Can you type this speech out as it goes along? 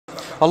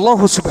Allah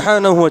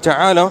subhanahu wa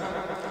ta'ala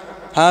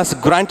has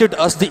granted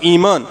us the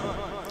iman.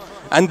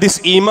 And this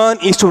iman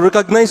is to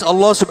recognize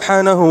Allah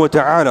subhanahu wa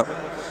ta'ala.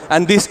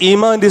 And this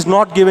iman is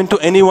not given to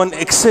anyone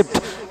except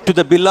to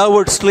the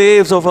beloved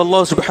slaves of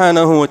Allah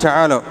subhanahu wa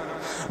ta'ala.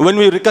 When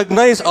we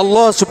recognize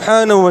Allah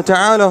subhanahu wa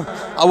ta'ala,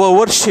 our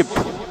worship,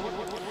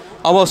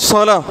 our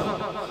salah,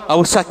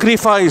 our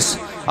sacrifice,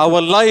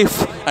 our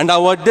life and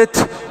our death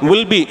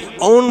will be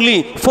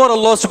only for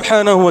Allah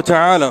subhanahu wa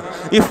ta'ala.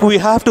 If we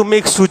have to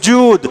make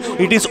sujood,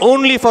 it is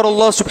only for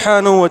Allah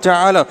subhanahu wa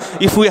ta'ala.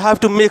 If we have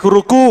to make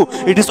ruku,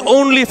 it is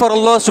only for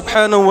Allah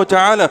subhanahu wa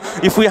ta'ala.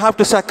 If we have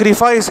to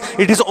sacrifice,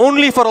 it is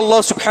only for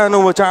Allah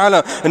subhanahu wa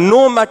ta'ala.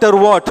 No matter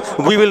what,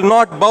 we will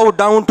not bow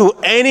down to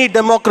any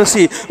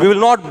democracy. We will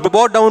not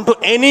bow down to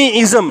any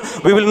ism.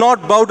 We will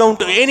not bow down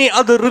to any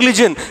other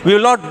religion. We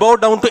will not bow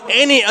down to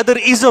any other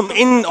ism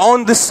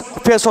on this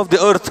face of the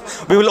earth.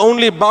 We will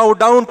only bow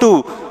down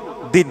to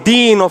the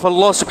deen of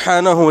Allah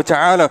subhanahu wa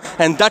ta'ala.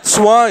 And that's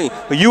why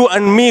you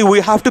and me, we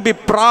have to be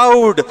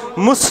proud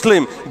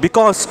Muslim,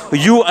 because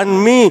you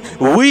and me,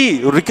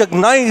 we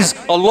recognize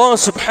Allah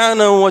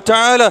subhanahu wa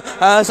ta'ala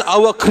as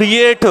our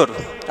creator.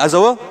 As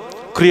our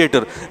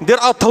creator. There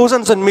are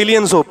thousands and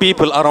millions of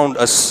people around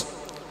us.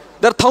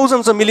 There are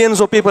thousands and millions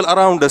of people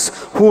around us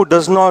who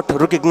does not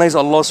recognize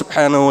Allah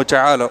subhanahu wa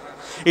ta'ala.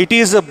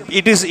 It's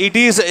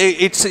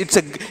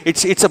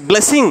a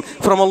blessing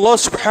from Allah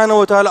subhanahu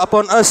wa ta'ala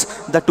upon us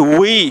that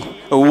we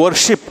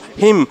worship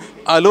Him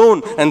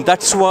alone. And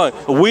that's why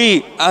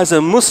we as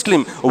a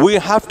Muslim, we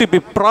have to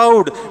be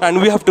proud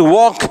and we have to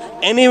walk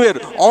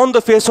anywhere on the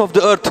face of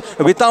the earth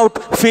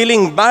without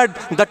feeling bad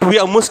that we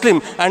are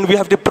Muslim. And we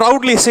have to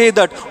proudly say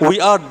that we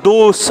are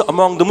those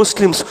among the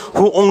Muslims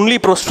who only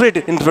prostrate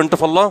in front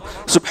of Allah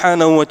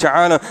subhanahu wa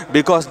ta'ala,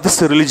 because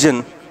this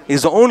religion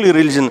is the only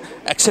religion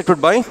accepted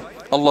by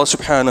Allah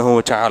subhanahu wa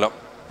ta'ala.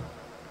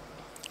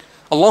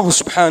 Allah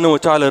subhanahu wa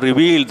ta'ala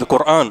revealed the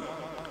Quran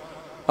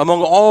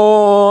among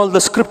all the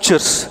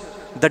scriptures.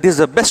 That is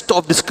the best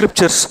of the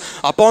scriptures,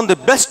 upon the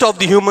best of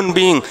the human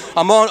being,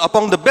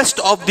 upon the best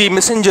of the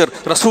messenger,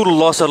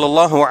 Rasulullah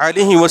sallallahu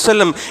alaihi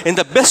wasallam, in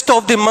the best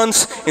of the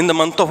months, in the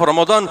month of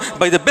Ramadan,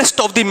 by the best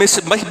of the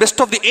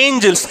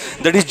angels,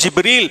 that is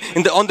Jibreel,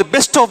 on the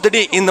best of the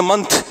day in the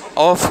month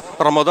of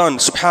Ramadan,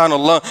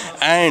 subhanallah.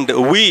 And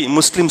we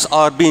Muslims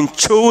are being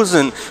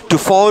chosen to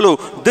follow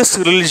this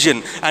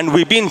religion, and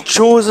we've been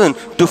chosen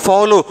to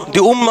follow the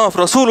ummah of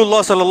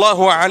Rasulullah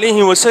sallallahu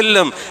alaihi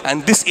wasallam,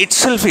 and this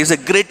itself is the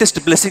greatest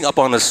blessing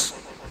upon us.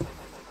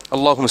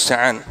 Allahumma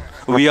musta'an.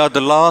 We are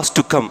the last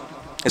to come.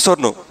 Yes or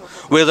no?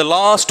 We are the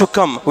last to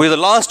come. We are the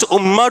last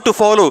ummah to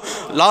follow.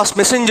 Last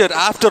messenger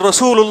after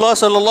Rasulullah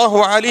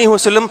sallallahu alaihi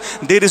wasallam.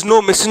 There is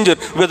no messenger.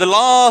 We are the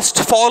last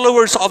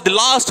followers of the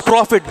last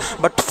prophet,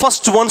 but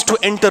first ones to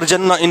enter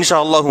Jannah,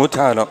 inshallah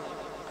ta'ala.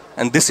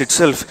 And this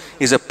itself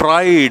is a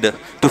pride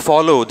to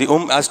follow the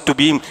as to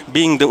being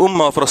the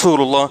ummah of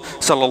Rasulullah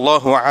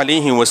sallallahu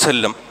alaihi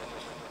wasallam.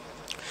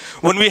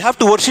 When we have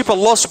to worship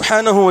Allah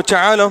subhanahu wa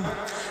ta'ala,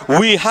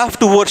 we have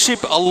to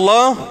worship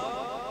Allah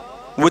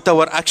with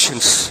our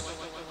actions.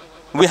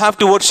 We have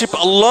to worship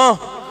Allah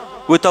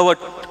with our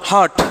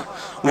heart.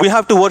 We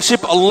have to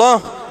worship Allah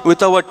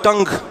with our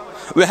tongue.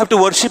 We have to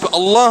worship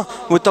Allah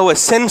with our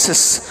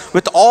senses.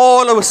 With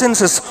all our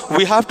senses,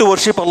 we have to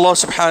worship Allah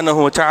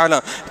subhanahu wa ta'ala.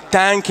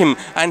 Thank Him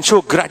and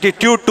show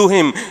gratitude to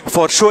Him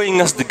for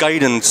showing us the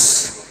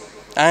guidance.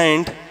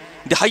 And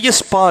the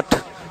highest part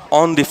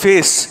on the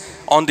face,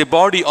 on the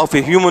body of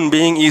a human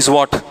being is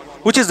what?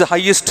 Which is the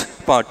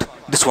highest part?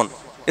 This one.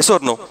 Yes or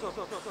no?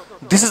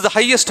 This is the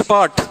highest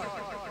part.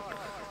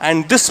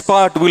 And this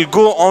part will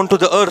go onto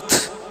the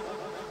earth,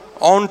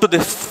 onto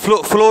the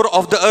floor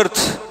of the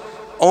earth,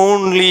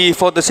 only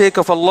for the sake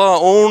of Allah,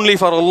 only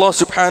for Allah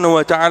subhanahu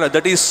wa ta'ala.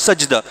 That is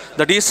sajda.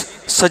 That is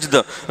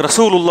sajda.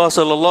 Rasulullah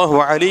sallallahu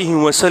alayhi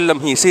wa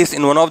sallam, he says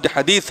in one of the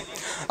hadith,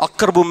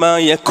 أقرب ما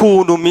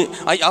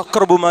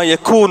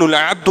يكون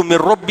العبد من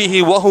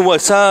ربه وهو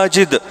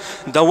ساجد.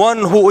 The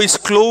one who is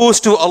close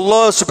to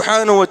Allah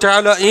subhanahu wa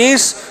ta'ala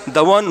is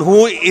the one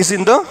who is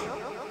in the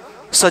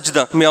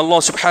sajda. May Allah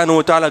subhanahu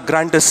wa ta'ala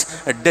grant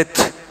us a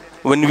death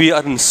when we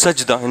are in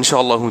sajda,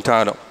 inshallah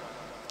ta'ala.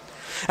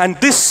 And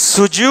this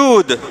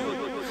sujood,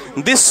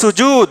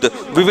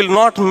 we will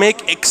not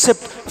make except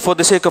for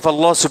the sake of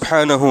Allah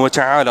subhanahu wa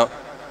ta'ala.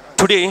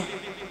 Today,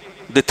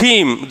 the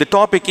theme, the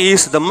topic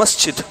is the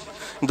masjid.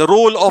 The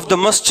role of the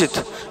masjid.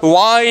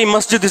 Why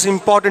masjid is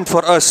important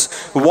for us.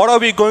 What are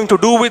we going to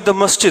do with the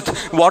masjid?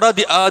 What are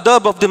the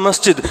adab of the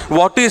masjid?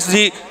 What is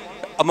the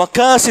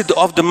maqasid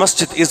of the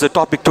masjid is the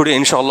topic today,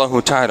 inshallah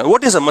ta'ala.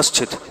 What is a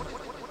masjid?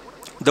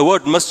 The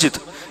word masjid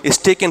is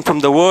taken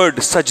from the word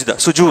sajda,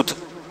 sujud.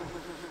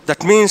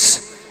 That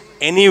means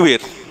anywhere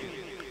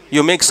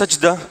you make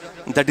sajda,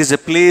 that is a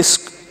place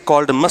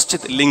called a masjid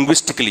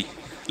linguistically.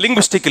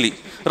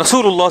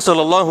 Rasulullah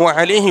sallallahu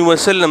alayhi wa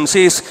sallam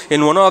says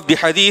in one of the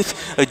hadith,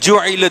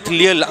 جُعِلَتْ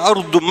لِيَ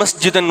الْأَرْضُ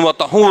مَسْجِدًا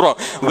وَطَهُورًا.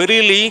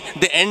 Verily,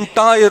 the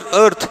entire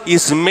earth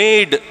is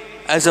made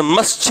as a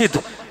masjid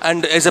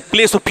and as a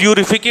place of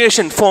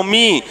purification for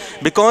me,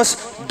 because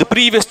the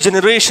previous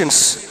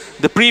generations,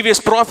 the previous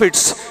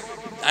prophets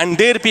and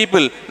their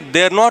people,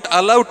 they are not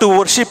allowed to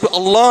worship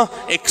Allah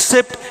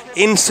except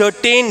in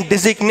certain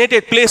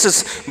designated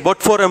places.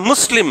 But for a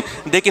Muslim,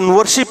 they can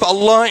worship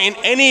Allah in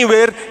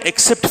anywhere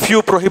except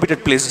few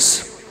prohibited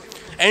places.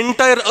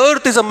 Entire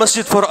earth is a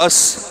masjid for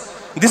us.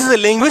 This is a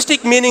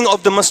linguistic meaning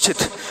of the masjid.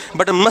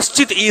 But a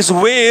masjid is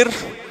where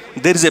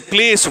there is a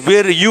place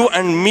where you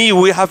and me,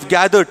 we have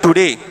gathered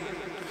today.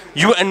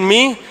 You and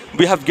me,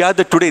 we have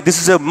gathered today.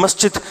 This is a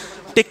masjid.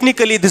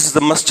 Technically, this is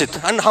the masjid.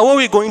 And how are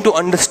we going to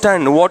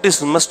understand what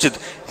is masjid?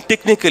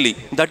 Technically,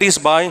 that is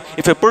by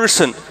if a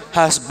person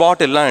has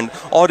bought a land,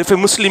 or if a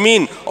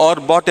Muslimin or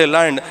bought a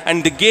land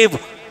and they gave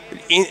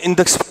in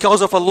the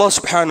cause of Allah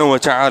subhanahu wa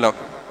ta'ala.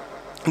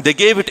 They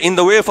gave it in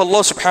the way of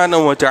Allah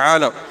subhanahu wa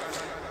ta'ala.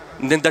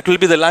 Then that will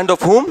be the land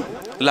of whom?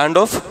 Land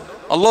of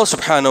Allah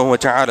subhanahu wa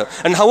ta'ala.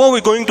 And how are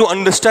we going to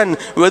understand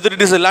whether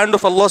it is the land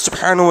of Allah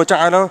subhanahu wa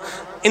ta'ala?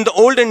 In the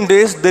olden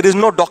days, there is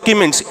no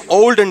documents.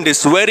 Olden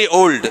days, very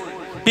old.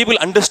 People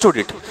understood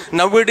it.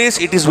 Nowadays,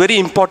 it is very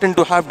important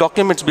to have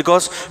documents,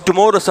 because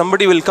tomorrow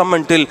somebody will come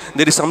and tell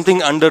there is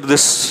something under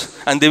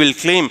this, and they will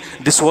claim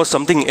this was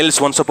something else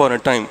once upon a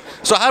time.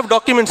 So have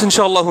documents,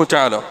 inshallah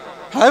ta'ala.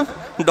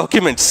 Have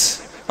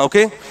documents.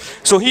 Okay?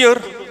 So here,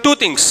 two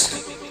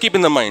things. Keep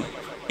in the mind.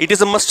 It is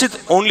a masjid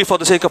only for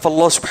the sake of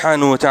Allah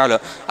subhanahu wa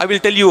ta'ala. I will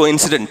tell you an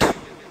incident.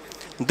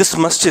 This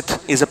masjid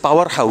is a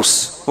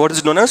powerhouse. What is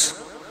it known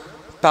as?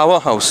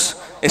 Powerhouse.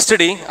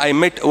 Yesterday, I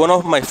met one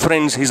of my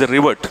friends. He's a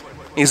rivet.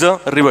 He's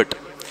a rivet.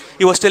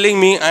 He was telling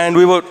me, and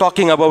we were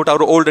talking about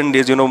our olden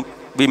days. You know,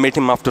 we met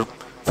him after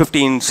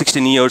 15,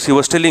 16 years. He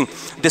was telling,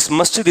 this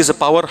masjid is a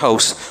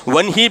powerhouse.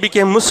 When he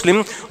became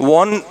Muslim,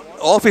 one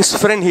of his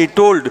friend, he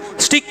told,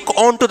 stick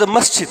on to the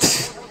masjid.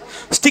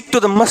 Stick to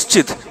the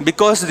masjid,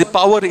 because the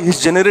power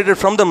is generated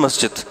from the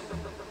masjid.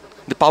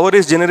 The power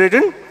is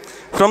generated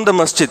from the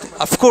masjid.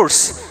 Of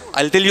course,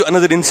 I'll tell you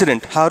another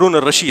incident. Harun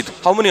al-Rashid.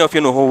 How many of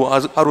you know who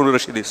Harun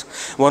al-Rashid is?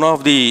 One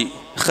of the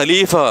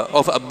Khalifa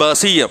of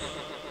Abbasiyya.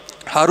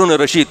 Harun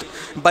al-Rashid.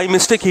 By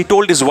mistake, he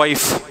told his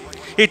wife,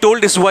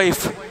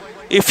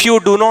 if you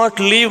do not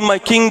leave my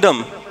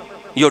kingdom,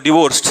 you're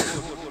divorced.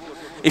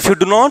 If you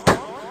do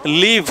not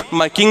leave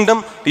my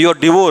kingdom, you're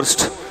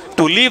divorced.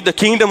 To leave the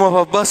kingdom of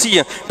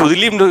Abbasiyya, to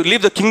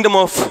leave the kingdom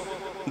of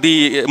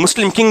the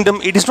Muslim kingdom,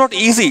 it is not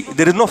easy.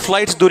 There is no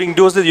flights during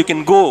those days. You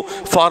can go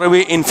far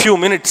away in few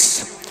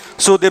minutes.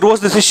 So there was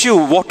this issue,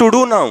 what to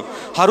do now?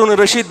 Harun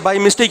al-Rashid, by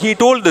mistake, he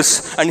told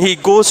this, and he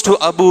goes to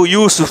Abu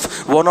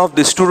Yusuf, one of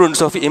the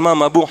students of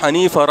Imam Abu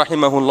Hanifa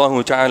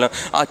rahimahullah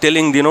ta'ala,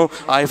 telling,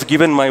 I've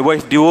given my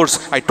wife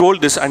divorce. I told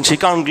this, and she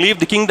can't leave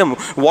the kingdom.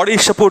 What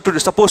is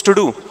supposed to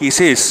do? He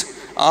says,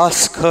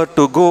 ask her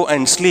to go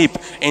and sleep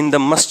in the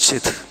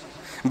masjid.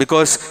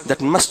 Because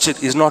that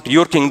masjid is not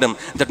your kingdom.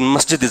 That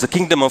masjid is the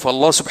kingdom of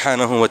Allah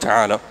subhanahu wa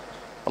ta'ala.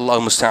 Allah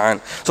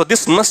musta'an. So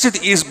this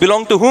masjid is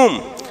belong to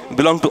whom?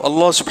 Belong to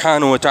Allah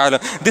subhanahu wa ta'ala.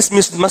 This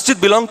masjid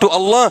belong to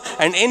Allah,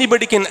 and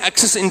anybody can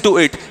access into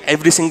it.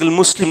 Every single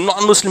Muslim,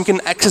 non-Muslim can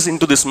access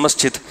into this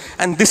masjid.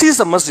 And this is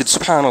the masjid,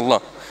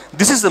 subhanallah.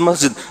 This is the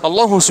masjid.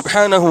 Allah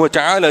subhanahu wa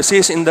ta'ala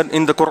says in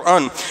the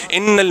Quran,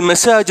 إِنَّ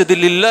الْمَسَاجِدِ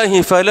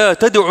لِلَّهِ فَلَا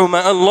تَدْعُ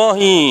مَعَ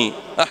اللَّهِ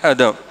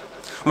أَحَدًا.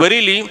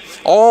 Verily,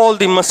 all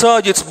the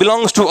masajids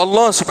belongs to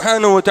Allah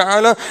subhanahu wa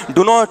ta'ala.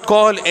 Do not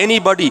call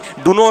anybody,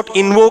 do not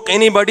invoke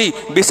anybody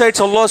besides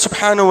Allah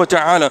subhanahu wa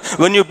ta'ala.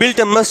 When you build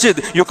a masjid,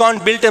 you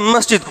can't build a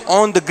masjid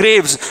on the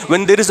graves.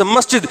 When there is a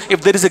masjid,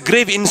 if there is a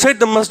grave inside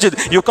the masjid,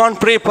 you can't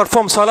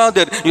perform salah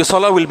there. Your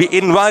salah will be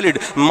invalid.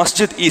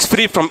 Masjid is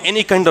free from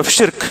any kind of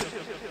shirk.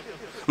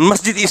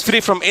 Masjid is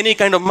free from any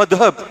kind of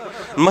madhab.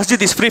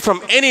 Masjid is free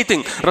from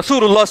anything.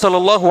 Rasulullah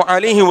sallallahu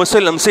alayhi wa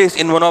sallam says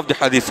in one of the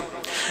hadith,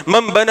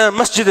 Man bana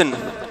masjidan,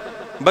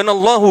 bana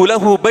Allahu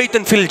lahu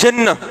baytan fil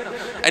jannah.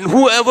 And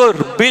whoever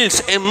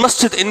builds a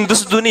masjid in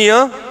this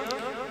dunya,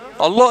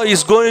 Allah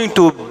is going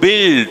to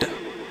build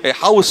a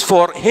house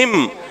for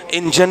him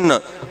in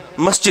Jannah.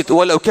 Masjid,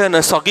 walau kana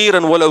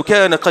saghiran, walau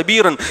kana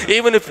kabiran.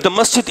 Even if the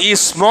masjid is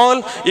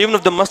small, even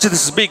if the masjid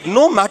is big,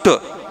 no matter.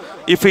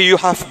 If you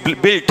have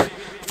built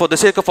for the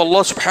sake of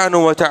Allah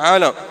subhanahu wa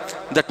ta'ala,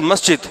 that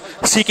masjid,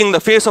 seeking the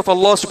face of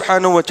Allah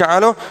subhanahu wa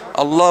ta'ala,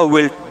 Allah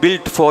will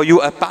build for you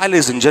a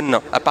palace in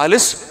Jannah. A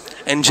palace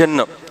in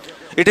Jannah.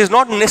 It is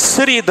not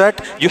necessary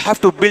that you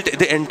have to build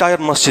the entire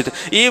masjid.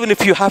 Even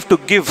if you have to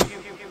give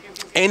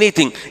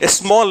anything, a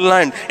small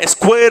land, a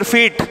square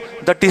feet,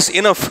 that is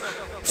enough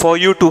for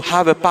you to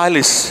have a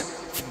palace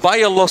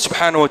by Allah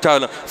subhanahu wa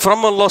ta'ala,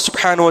 from Allah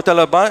subhanahu wa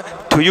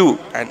ta'ala to you.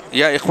 And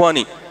ya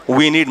ikhwani,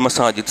 we need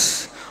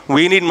masajids.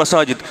 We need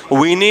masajid.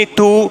 We need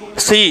to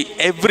see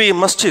every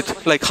masjid,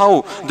 like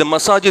how the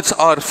masajids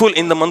are full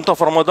in the month of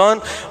Ramadan.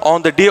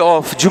 On the day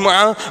of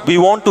Jumu'ah, we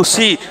want to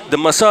see the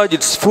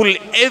masajids full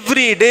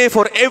every day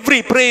for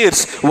every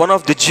prayers. One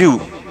of the Jew,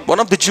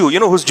 you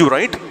know who's Jew,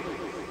 right?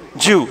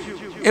 Jew.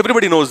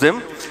 Everybody knows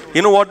them.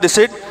 You know what they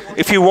said?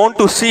 If you want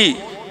to see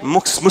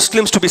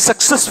Muslims to be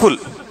successful,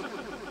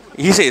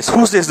 he says,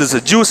 who says this? A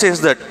Jew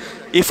says that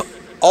if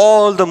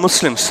all the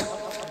Muslims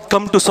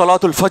come to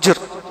Salatul Fajr,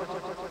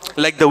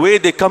 like the way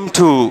they come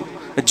to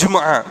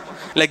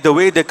Jumu'ah, like the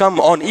way they come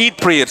on Eid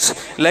prayers,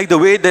 like the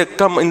way they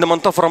come in the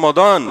month of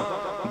Ramadan,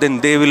 then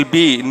there will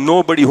be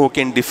nobody who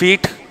can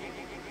defeat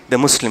the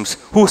Muslims.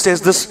 Who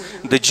says this?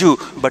 The Jew.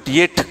 But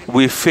yet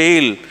we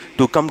fail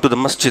to come to the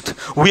Masjid.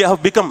 We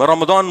have become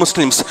Ramadan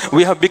Muslims.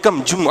 We have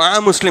become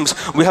Jumu'ah Muslims.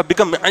 We have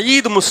become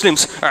Eid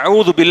Muslims.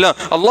 A'udhu billah.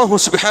 Allah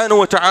subhanahu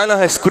wa ta'ala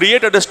has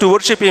created us to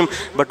worship Him,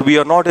 but we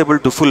are not able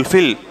to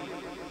fulfill.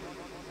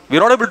 We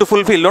are not able to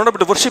fulfill, not able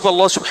to worship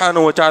Allah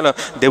subhanahu wa ta'ala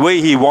the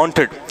way He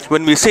wanted.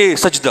 When we say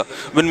sajda,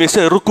 when we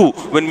say ruku,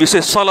 when we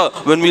say salah,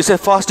 when we say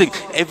fasting,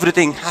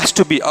 everything has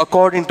to be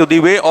according to the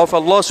way of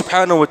Allah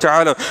subhanahu wa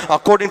ta'ala,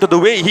 according to the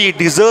way He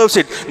deserves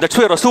it. That's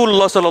why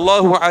Rasulullah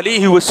sallallahu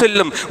alayhi wa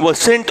sallam was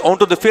sent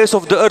onto the face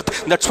of the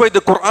earth. That's why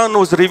the Quran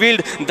was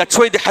revealed. That's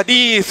why the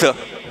hadith,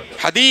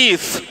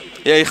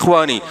 ya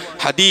ikhwani,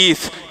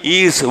 hadith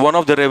is one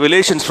of the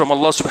revelations from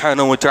Allah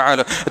subhanahu wa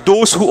ta'ala.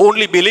 Those who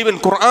only believe in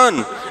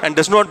Quran and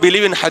does not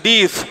believe in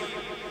hadith,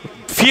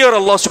 fear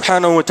Allah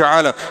subhanahu wa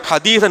ta'ala.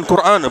 Hadith and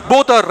Quran,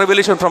 both are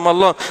revelation from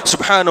Allah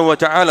subhanahu wa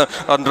ta'ala.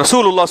 And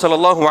Rasulullah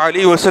sallallahu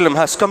alayhi wa sallam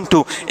has come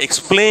to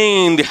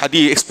explain the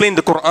hadith, explain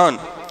the Quran.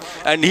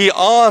 And he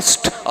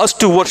asked us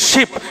to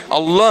worship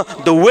Allah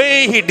the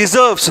way He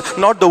deserves,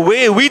 not the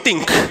way we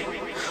think.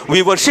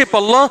 We worship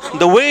Allah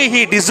the way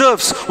He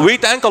deserves. We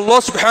thank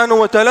Allah subhanahu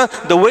wa ta'ala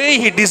the way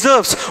He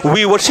deserves.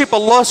 We worship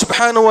Allah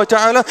subhanahu wa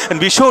ta'ala and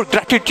we show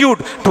gratitude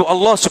to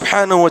Allah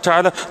subhanahu wa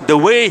ta'ala the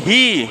way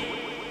He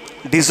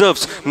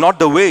deserves, not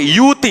the way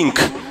you think,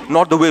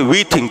 not the way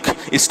we think.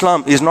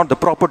 Islam is not the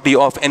property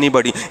of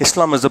anybody.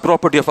 Islam is the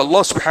property of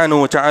Allah subhanahu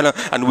wa ta'ala,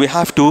 and we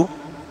have to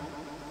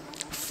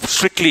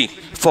strictly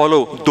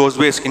follow those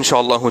ways,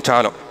 inshallah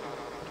ta'ala.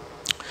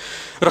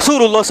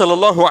 Rasulullah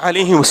sallallahu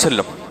alayhi wa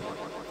sallam,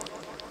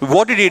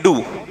 what did he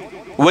do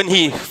when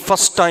he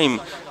first time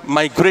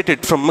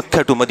migrated from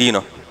Mecca to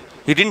Medina?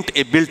 He didn't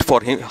build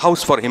for him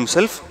house for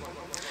himself.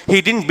 He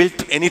didn't build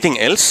anything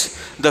else.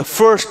 The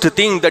first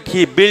thing that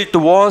he built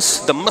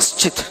was the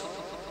Masjid.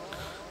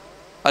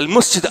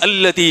 Al-Masjid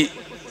alladhi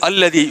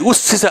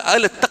ussisa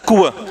ala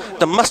taqwa.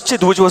 The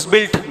Masjid which was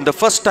built the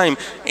first time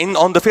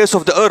on the face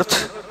of the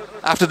earth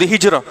after the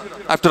Hijrah.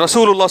 After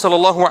Rasulullah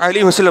sallallahu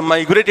alayhi wa sallam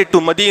migrated to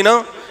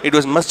Medina, it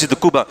was Masjid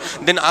Quba.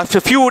 Then after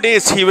a few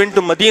days he went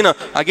to Medina.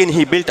 Again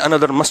he built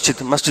another Masjid,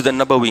 Masjid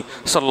al-Nabawi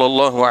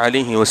sallallahu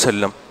alayhi wa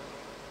sallam.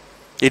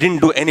 He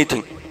didn't do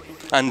anything.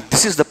 And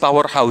this is the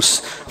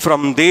powerhouse.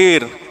 From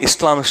there,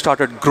 Islam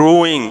started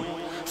growing.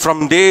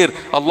 From there,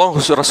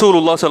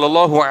 Rasulullah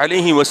sallallahu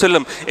alayhi wa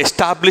sallam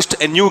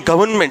established a new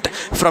government.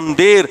 From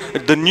there,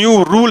 the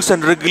new rules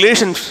and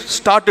regulations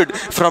started.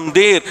 From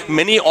there,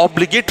 many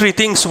obligatory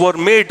things were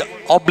made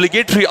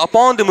obligatory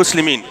upon the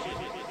Muslimin.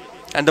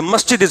 And the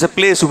Masjid is a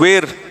place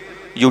where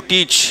you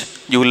teach,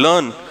 you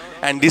learn.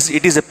 And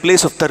it is a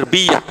place of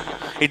tarbiyah.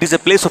 It is a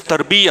place of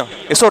tarbiyah.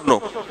 Yes or no?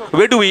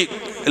 Where do we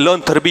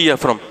learn tarbiyah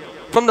from?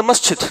 From the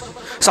Masjid.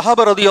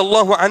 Sahaba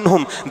radiyallahu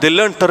anhum, they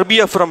learned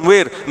tarbiyah from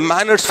where?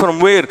 Manners from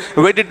where?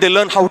 Where did they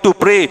learn how to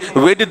pray?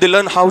 Where did they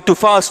learn how to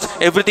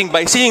fast? Everything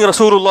by seeing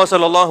Rasulullah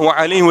sallallahu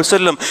alayhi wa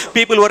sallam.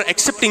 People were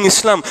accepting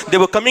Islam. They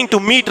were coming to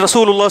meet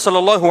Rasulullah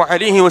sallallahu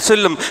alayhi wa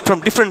sallam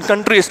from different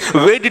countries.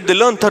 Where did they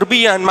learn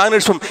tarbiyah and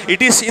manners from?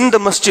 It is in the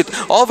Masjid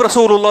of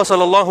Rasulullah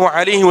sallallahu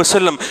alayhi wa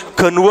sallam.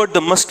 Convert the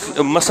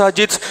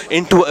masajids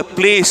into a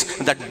place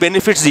that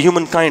benefits the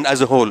humankind as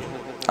a whole.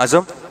 As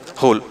a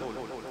whole.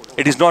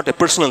 It is not a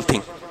personal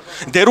thing.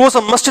 There was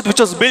a masjid which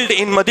was built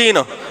in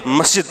Medina,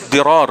 Masjid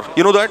Dirar.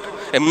 You know that?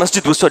 A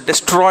masjid which was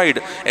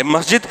destroyed. A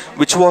masjid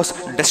which was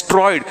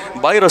destroyed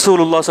by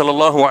Rasulullah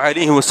sallallahu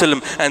alayhi wa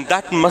sallam. And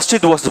that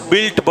masjid was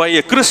built by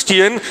a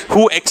Christian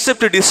who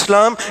accepted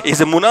Islam, is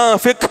a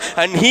munafiq,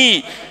 and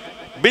he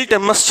built a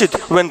masjid.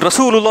 When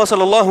Rasulullah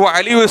sallallahu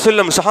alayhi wa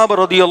sallam,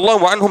 Sahaba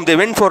radiyallahu anhum, they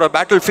went for a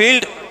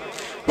battlefield.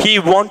 He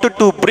wanted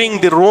to bring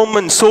the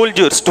Roman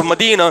soldiers to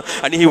Medina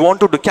and he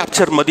wanted to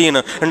capture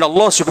Medina. And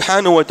Allah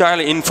subhanahu wa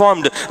ta'ala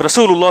informed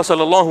Rasulullah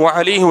sallallahu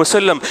alayhi wa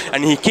sallam,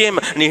 and he came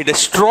and he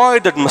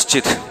destroyed that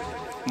masjid.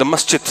 The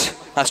masjid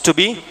has to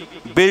be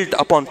built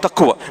upon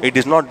taqwa. It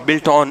is not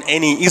built on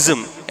any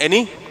ism.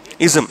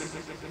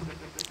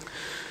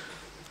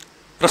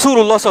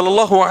 Rasulullah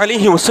sallallahu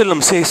alayhi wa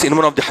sallam says in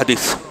one of the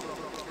hadith,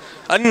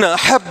 أن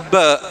أحب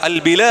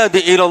البلاد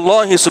إلى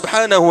الله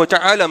سبحانه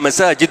وتعالى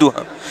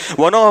مساجدها.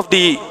 One of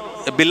the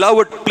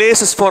beloved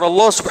places for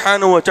Allah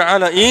subhanahu wa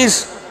ta'ala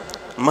is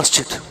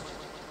Masjid.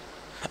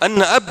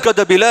 أن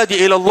أبغض بلاد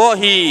إلى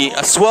الله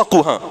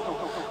أسواقها.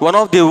 One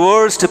of the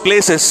worst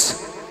places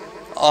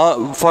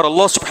for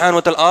Allah subhanahu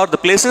wa ta'ala are the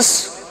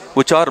places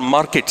which are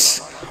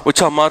markets.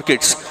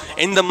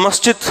 In the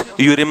masjid,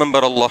 you remember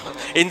Allah.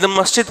 In the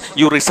masjid,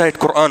 you recite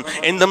Quran.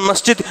 In the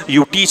masjid,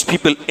 you teach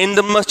people. In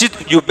the masjid,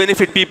 you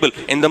benefit people.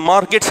 In the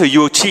market,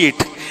 you cheat.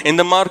 In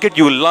the market,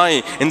 you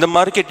lie. In the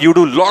market, you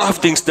do a lot of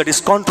things that is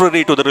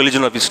contrary to the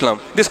religion of Islam.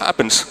 This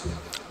happens.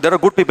 There are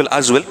good people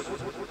as well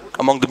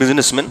among the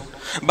businessmen.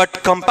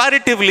 But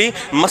comparatively,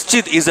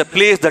 masjid is a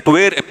place that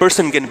where a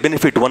person can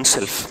benefit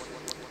oneself.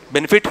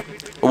 benefit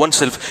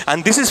oneself.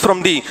 And this is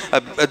from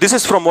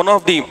one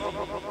of the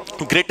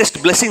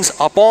greatest blessings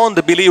upon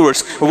the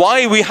believers.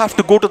 Why we have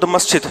to go to the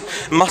masjid?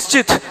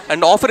 Masjid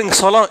and offering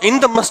salah in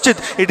the masjid,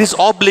 it is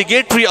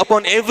obligatory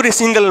upon every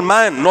single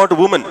man, not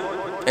woman.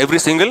 Every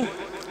single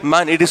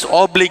man, it is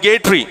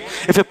obligatory.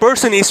 If a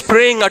person is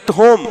praying at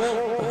home,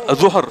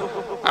 Zuhr,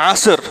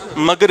 Asr,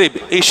 Maghrib,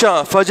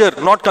 Isha,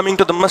 Fajr, not coming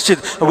to the masjid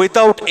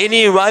without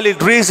any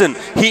valid reason,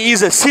 he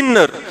is a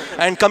sinner.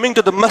 And coming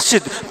to the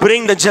masjid,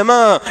 praying the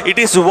Jama'ah, it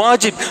is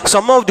wajib.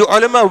 Some of the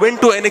ulama went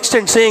to an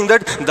extent saying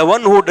that the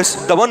one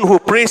who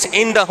prays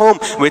in the home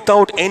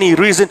without any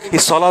reason,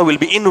 his salah will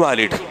be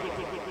invalid.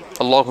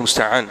 Allahumma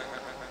musta'an.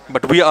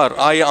 But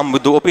I am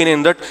with the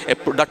opinion that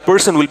that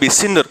person will be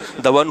sinner,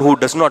 the one who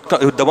does not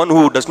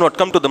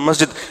come to the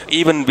masjid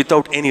even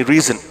without any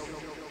reason.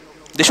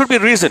 There should be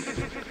reason.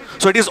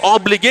 So it is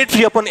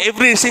obligatory upon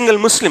every single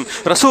Muslim.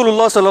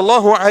 Rasulullah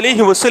sallallahu alayhi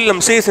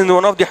wasallam says in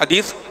one of the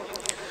hadith,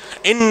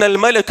 إن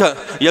الملك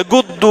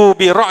يجد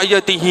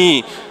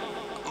برعيته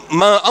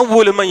ما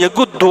أول ما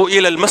يجد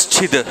إلى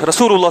المسجد.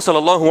 Rasulullah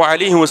sallallahu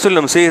alayhi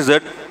wasallam says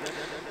that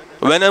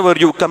whenever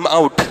you come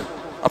out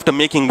after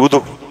making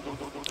wudu,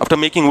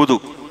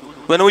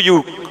 whenever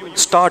you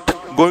start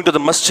going to the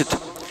masjid,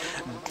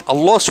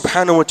 Allah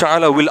subhanahu wa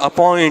ta'ala will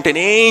appoint an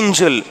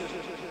angel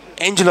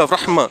of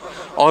rahmah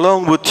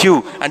along with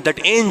you, and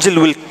that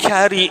angel will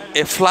carry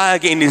a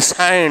flag in his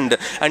hand,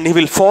 and he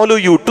will follow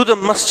you to the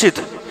masjid,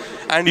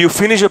 and you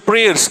finish your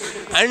prayers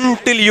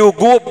until you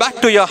go back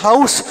to your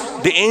house.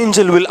 The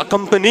angel will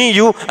accompany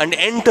you and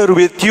enter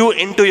with you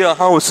into your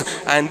house,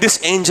 and this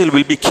angel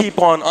will keep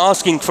on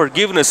asking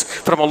forgiveness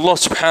from Allah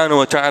subhanahu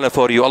wa ta'ala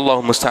for you.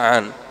 Allahumma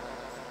musta'an.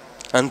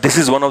 And this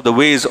is one of the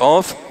ways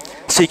of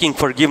seeking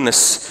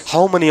forgiveness.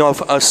 How many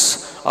of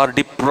us are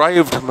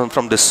deprived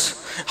from this?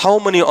 How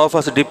many of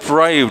us are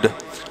deprived?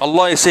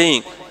 Allah is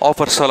saying,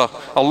 offer salah.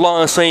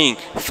 Allah is saying,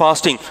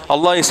 fasting.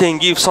 Allah is saying,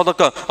 give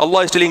sadaqah.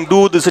 Allah is telling,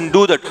 do this and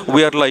do that.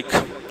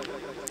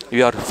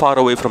 We are far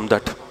away from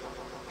that.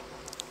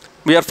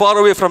 We are far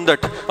away from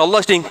that. Allah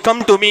is saying,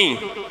 come to me,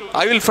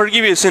 I will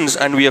forgive your sins.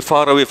 And we are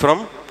far away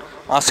from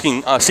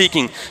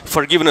seeking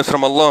forgiveness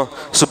from Allah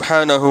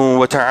subhanahu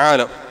wa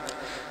ta'ala.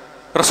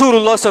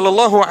 Rasulullah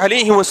sallallahu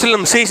alayhi wa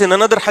sallam says in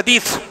another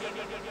hadith,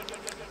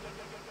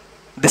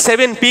 the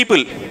 7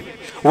 people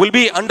will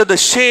be under the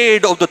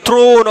shade of the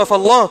throne of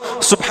Allah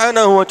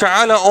subhanahu wa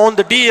ta'ala on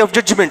the day of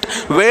judgment,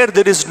 where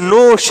there is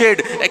no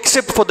shade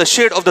except for the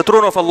shade of the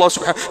throne of Allah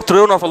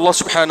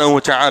subhanahu wa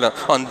ta'ala.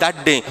 On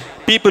that day,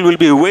 people will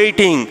be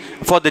waiting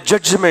for the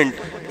judgment.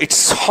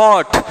 It's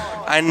hot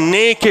and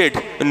naked,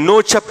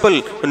 no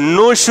chappal,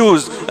 no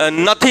shoes,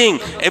 nothing.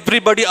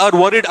 Everybody are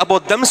worried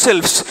about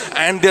themselves,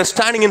 and they're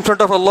standing in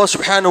front of Allah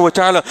subhanahu wa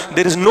ta'ala.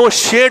 There is no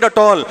shade at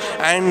all,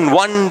 and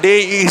one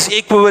day is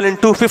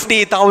equivalent to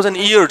 50,000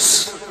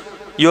 years.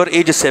 Your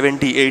age is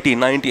 70, 80,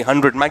 90,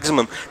 100,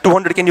 maximum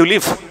 200 can you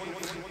live.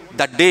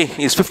 That day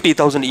is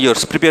 50,000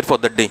 years. Prepare for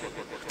that day.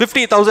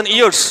 50,000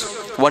 years,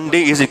 one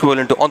day is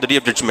equivalent to on the day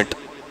of judgment.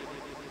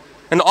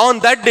 And on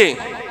that day,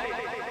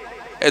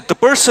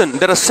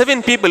 there are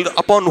 7 people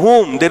upon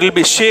whom there will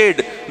be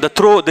shade,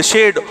 the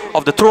shade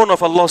of the throne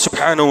of Allah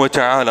subhanahu wa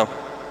ta'ala.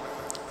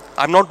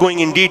 I'm not going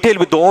in detail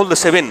with all the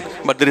 7,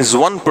 but there is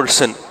one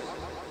person,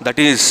 that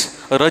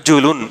is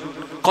rajulun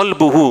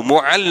qalbuhu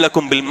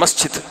mu'allakum bil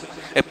masjid.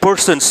 A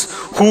person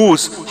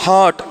whose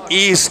heart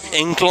is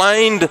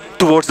inclined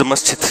towards the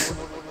masjid.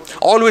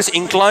 Always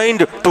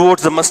inclined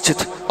towards the masjid.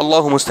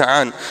 Allahumma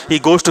musta'an. He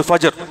goes to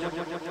Fajr,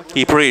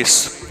 he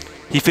prays.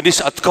 He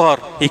finished Adhkar,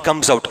 he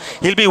comes out.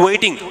 He'll be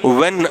waiting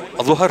when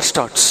Dhuhr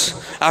starts.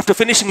 After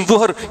finishing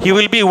Dhuhr, he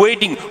will be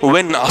waiting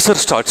when Asr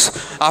starts.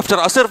 After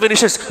Asr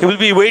finishes, he will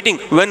be waiting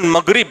when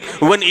Maghrib,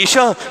 when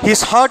Isha.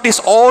 His heart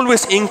is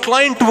always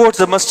inclined towards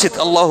the masjid.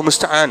 Allahumma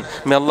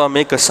musta'an. May Allah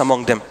make us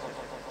among them.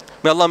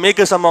 May Allah make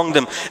us among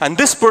them. And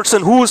this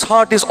person whose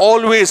heart is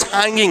always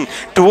inclining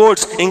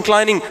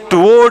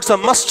towards a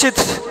masjid,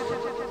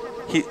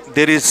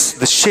 there is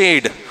the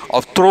shade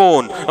of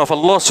throne of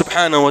Allah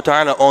subhanahu wa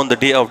ta'ala on the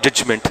day of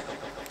judgment.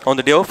 On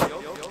the day of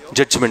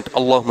judgment.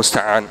 Allah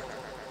musta'an.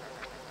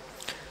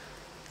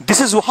 This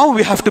is how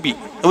we have to be.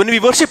 When we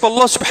worship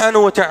Allah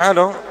subhanahu wa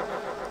ta'ala,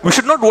 we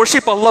should not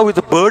worship Allah with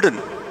a burden.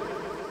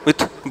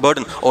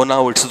 Oh,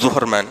 now it's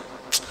Dhuhr, man.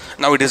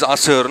 Now it is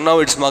Asr, now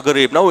it's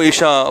Maghrib, now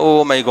Isha.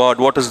 Oh my God,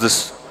 what is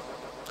this?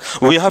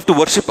 We have to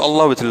worship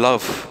Allah with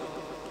love.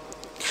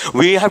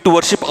 We have to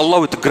worship Allah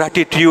with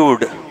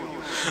gratitude.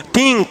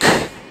 Think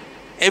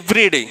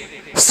every day.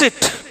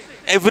 Sit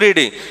every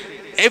day.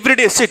 Every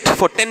day sit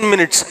for 10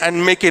 minutes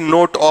and make a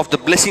note of the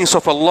blessings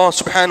of Allah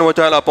subhanahu wa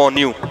ta'ala upon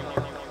you.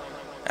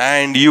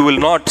 And you will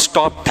not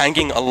stop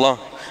thanking Allah.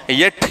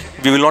 Yet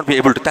we will not be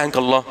able to thank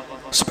Allah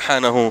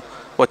subhanahu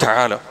wa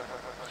ta'ala.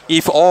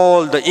 If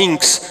all the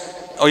inks,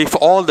 or if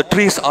all the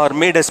trees are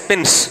made as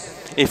pens,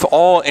 if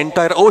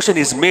entire ocean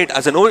is made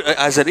as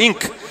an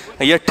ink,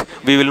 yet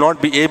we will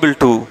not be able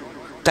to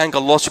thank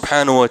Allah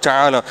subhanahu wa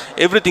ta'ala.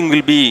 Everything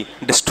will be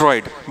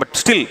destroyed, but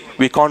still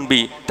we can't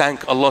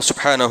thank Allah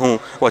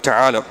subhanahu wa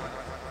ta'ala.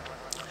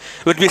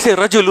 When we say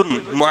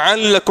rajulun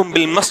mu'allakum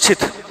bil masjid,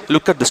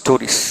 look at the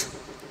stories.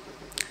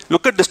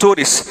 Look at the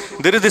stories.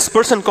 There is this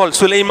person called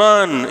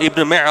Sulaiman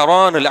ibn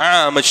Haran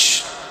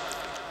al-Amash,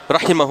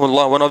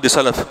 rahimahullah, one of the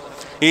Salaf.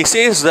 He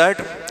says that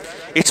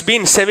it's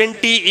been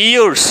 70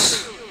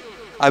 years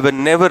I have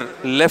never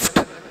left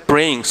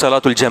praying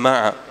Salatul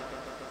Jama'ah.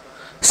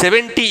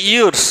 70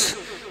 years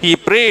he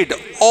prayed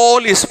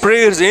all his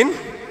prayers in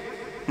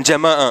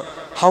Jama'ah.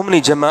 How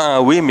many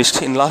Jama'ah we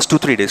missed in last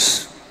 2-3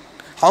 days?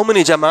 How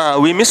many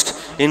Jama'ah we missed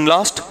in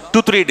last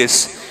 2-3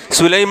 days?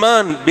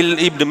 Sulaiman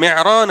ibn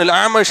Haran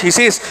al-Amash, he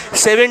says,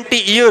 70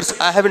 years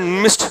I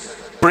haven't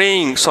missed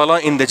praying Salah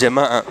in the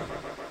Jama'ah.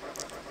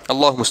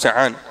 Allah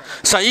musta'an.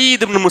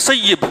 Sa'id ibn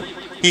Musayyib,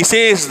 he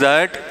says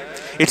that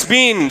it's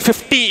been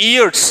 50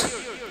 years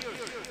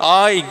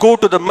I go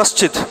to the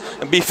masjid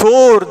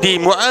before the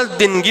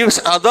muaddin gives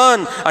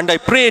adhan and I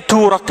pray 2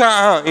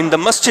 raka'ah in the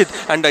masjid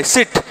and I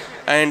sit,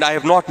 and I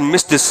have not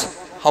missed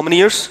this. How many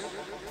years?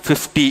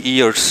 50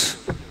 years.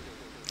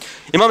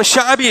 Imam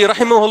Sha'bi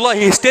rahimahullah,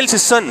 he tells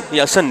his son,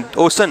 "Ya son,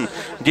 oh son,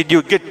 did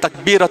you get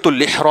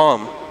takbiratul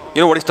ihram?"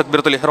 You know what is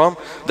takbiratul ihram?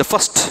 The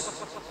first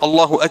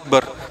Allahu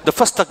Akbar, the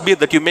first takbir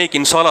that you make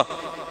in salah.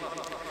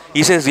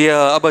 He says,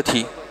 "Ya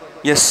abati,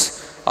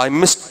 yes, I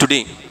missed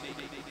today.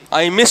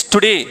 I missed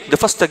today the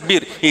first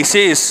takbir." He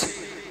says,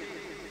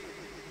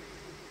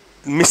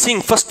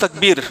 missing first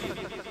takbir,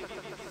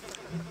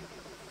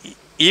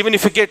 even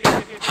if you get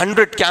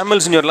 100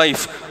 camels in your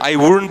life, I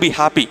wouldn't be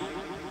happy.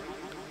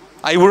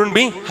 I wouldn't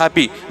be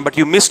happy, but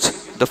you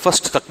missed the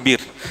first takbir.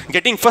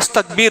 Getting first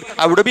takbir,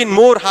 I would have been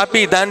more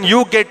happy than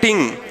you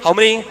getting how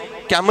many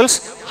camels?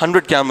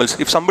 100 camels.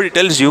 If somebody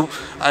tells you,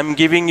 I'm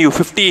giving you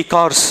 50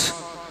 cars,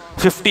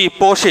 50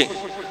 Porsche,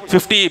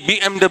 50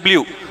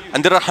 BMW,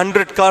 and there are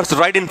 100 cars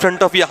right in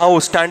front of your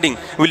house standing,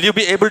 will you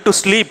be able to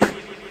sleep?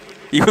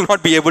 You will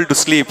not be able to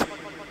sleep.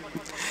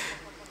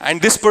 And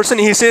this person,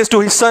 he says to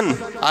his son,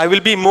 I will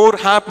be more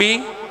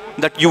happy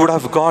that you would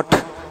have got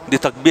the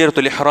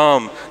takbiratul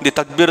ihram, the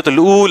takbiratul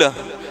ula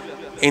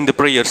in the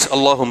prayers.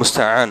 Allahu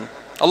musta'an.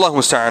 Allahu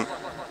musta'an.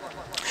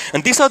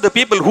 And these are the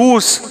people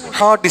whose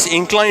heart is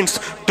inclined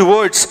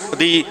towards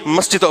the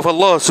masjid of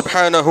Allah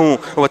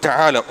subhanahu wa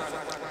ta'ala.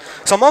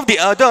 Some of the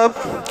adab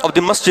of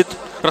the masjid,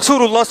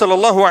 Rasulullah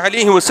sallallahu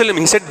alayhi wasallam,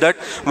 he said that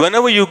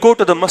whenever you go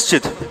to the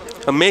masjid,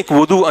 make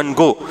wudu and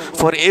go.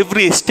 For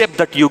every step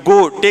that you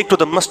go, take to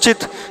the masjid,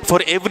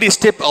 for every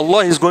step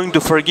Allah is going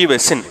to forgive a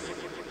sin.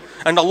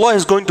 And Allah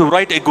is going to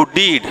write a good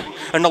deed.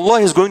 And Allah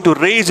is going to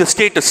raise your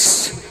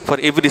status for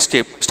every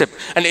step.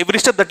 And every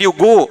step that you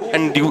go,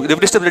 and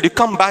every step that you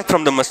come back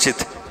from the masjid.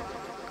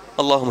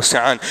 Allahu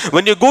musta'an.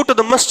 When you go to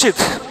the masjid,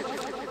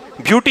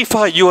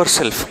 beautify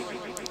yourself.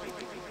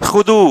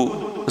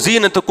 Khudu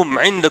zinatakum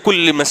inda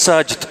kulli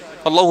masajid.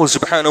 Allah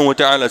subhanahu wa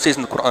ta'ala says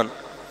in the Quran.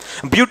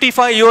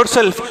 Beautify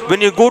yourself when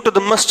you go to the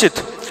masjid.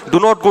 Do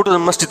not go to the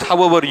masjid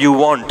however you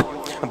want.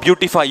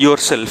 Beautify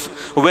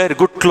yourself. Wear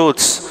good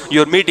clothes.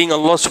 You're meeting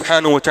Allah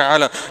subhanahu wa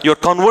ta'ala. You're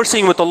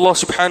conversing with Allah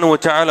subhanahu wa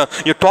ta'ala.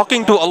 You're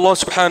talking to Allah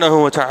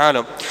subhanahu wa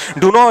ta'ala.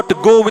 Do not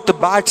go with the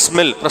bad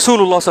smell.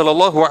 Rasulullah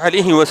sallallahu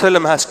alayhi wa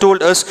sallam has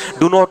told us,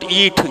 do not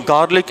eat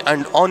garlic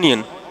and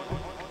onion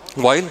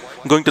while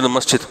going to the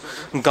masjid.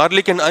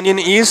 Garlic and onion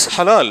is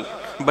halal,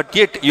 but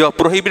yet you are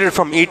prohibited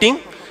from eating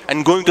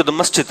and going to the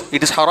masjid.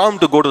 It is haram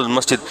to go to the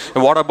masjid.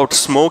 And what about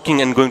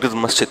smoking and going to the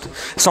masjid?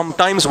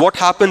 Sometimes what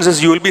happens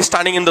is you will be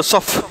standing in the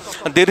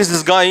saf, and there is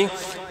this guy,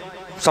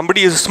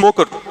 somebody is a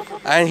smoker,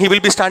 and he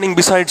will be standing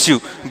beside you.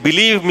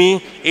 Believe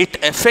me,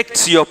 it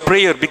affects your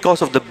prayer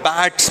because of the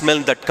bad smell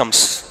that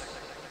comes.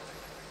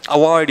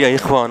 Avoid, ya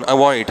ikhwan,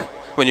 avoid.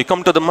 When you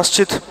come to the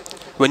masjid,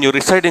 when you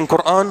recite in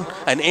Quran,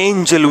 an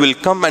angel will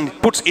come and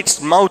puts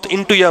its mouth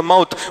into your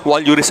mouth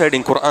while you recite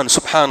in Quran.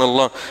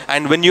 Subhanallah.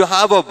 And when you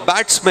have a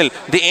bad smell,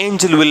 the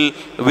angel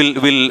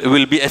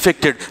will be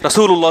affected.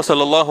 Rasulullah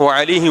sallallahu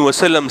alaihi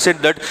wasallam said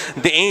that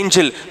the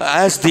angel,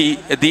 as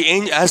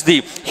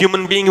the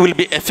human being will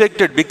be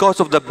affected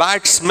because of the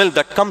bad smell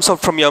that comes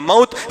out from your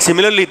mouth,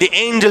 similarly the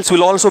angels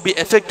will also be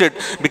affected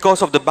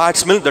because of the bad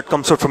smell that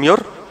comes out from your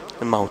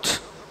mouth.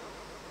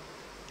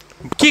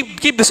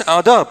 Keep this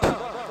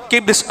adab.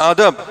 Keep this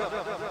adab.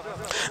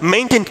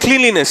 Maintain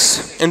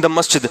cleanliness in the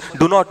masjid.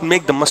 Do not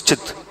make the masjid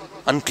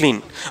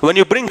unclean. When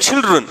you bring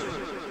children,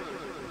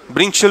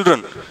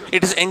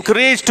 it is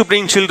encouraged to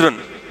bring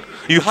children.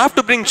 You have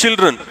to bring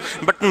children,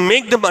 but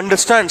make them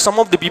understand. Some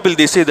of the people,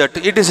 they say that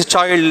it is a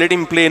child, let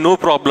him play, no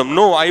problem.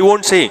 No, I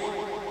won't say.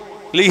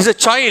 He's a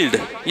child,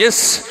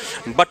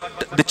 yes, but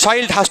the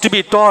child has to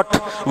be taught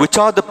which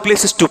are the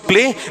places to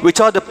play,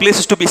 which are the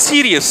places to be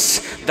serious.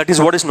 That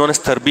is what is known as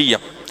tarbiyah.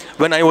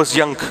 When I was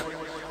young,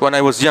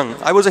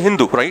 I was a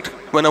Hindu, right?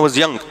 When I was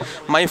young,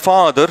 my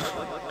father,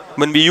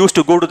 when we used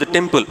to go to the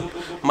temple,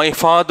 my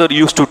father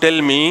used to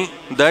tell me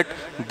that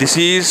this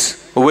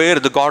is where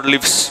the God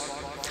lives.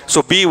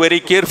 So be very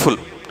careful.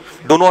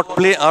 Do not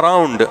play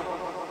around.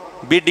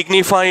 Be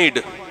dignified.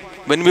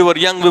 When we were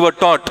young, we were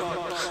taught.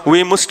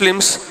 We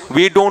Muslims,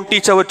 we don't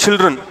teach our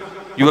children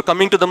You are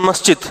coming to the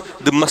masjid.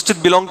 The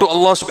masjid belongs to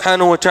Allah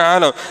subhanahu wa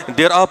ta'ala.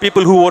 There are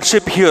people who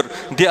worship here.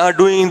 They are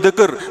doing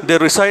dhikr. They are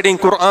reciting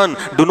Quran.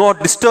 Do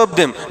not disturb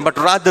them. But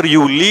rather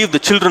you leave the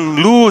children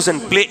loose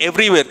and play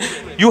everywhere.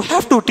 You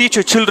have to teach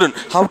your children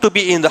how to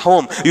be in the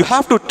home. You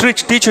have to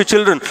teach your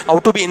children how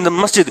to be in the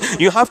masjid.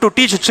 You have to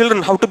teach your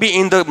children how to be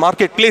in the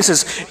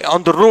marketplaces,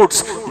 on the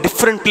roads,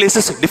 different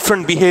places,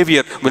 different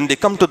behavior. When they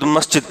come to the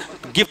masjid,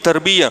 give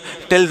tarbiyah,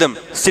 tell them,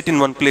 sit in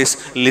one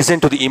place, listen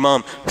to the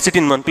imam, sit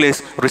in one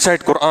place, recite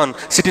Quran,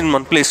 sit in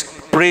one place,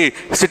 pray,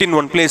 sit in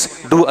one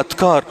place, do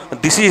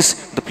adhkar. This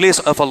is the place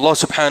of Allah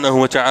subhanahu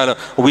wa ta'ala.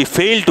 We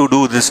fail to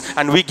do this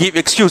and we give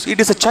excuse.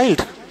 It is a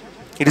child.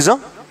 It is a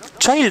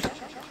child.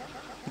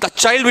 That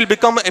child will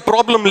become a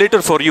problem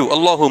later for you.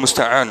 Allahu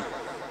musta'an.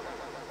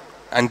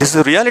 And this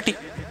is the reality.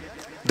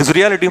 This is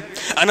reality.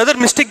 Another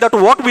mistake that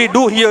what we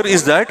do here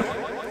is that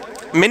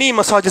many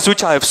masajis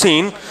which I have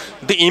seen,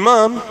 the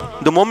imam,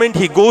 the moment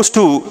he goes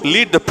to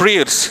lead the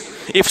prayers,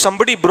 if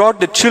somebody brought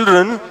the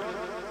children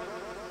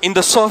in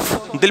the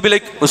saf, they'll be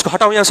like, usko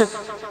hatao yahan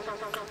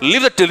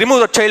se.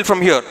 Remove the child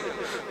from here.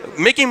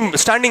 Make him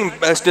standing,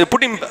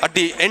 put him at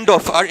the end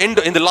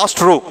in the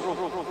last row.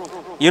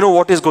 You know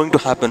what is going to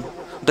happen?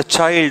 The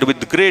child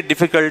with great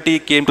difficulty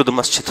came to the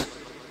masjid.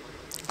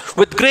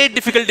 With great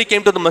difficulty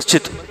came to the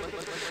masjid.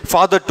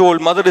 Father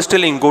told, mother is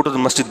telling, go to the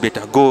masjid,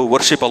 beta. Go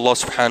worship Allah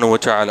subhanahu wa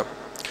ta'ala.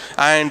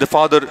 And the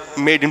father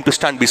made him to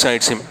stand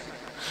beside him.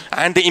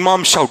 And the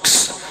imam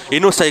shouts. You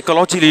know,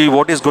 psychologically,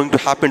 what is going to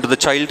happen to the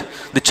child?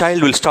 The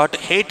child will start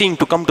hating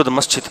to come to the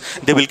masjid.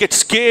 They will get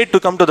scared to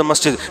come to the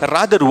masjid.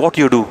 Rather, what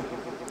you do?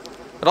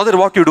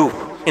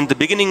 In the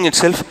beginning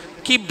itself,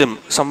 keep them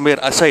somewhere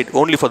aside,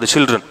 only for the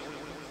children.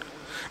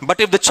 But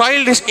if the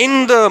child is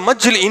in the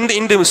majl,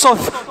 in the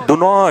saf, do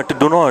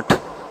not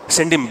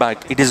send him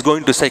back. It is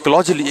going to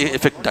psychologically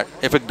affect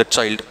the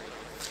child.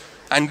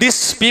 And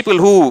these people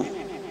who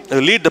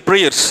lead the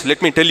prayers,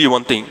 let me tell you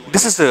one thing.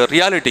 This is the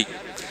reality.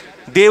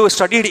 They were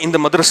studied in the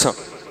madrasa.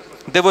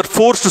 They were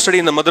forced to study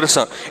in the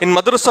madrasa. In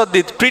madrasa,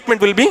 the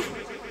treatment will be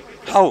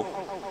how?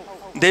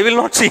 They will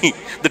not see.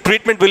 The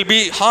treatment will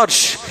be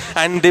harsh.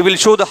 And they will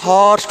show the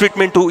harsh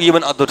treatment to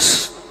even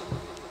others.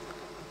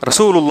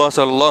 Rasulullah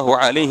sallallahu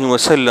alayhi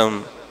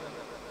wasallam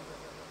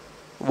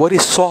very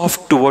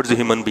soft towards the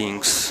human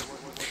beings.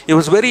 He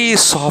was very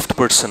soft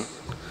person.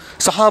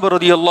 Sahaba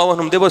radiyallahu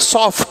anhum, they were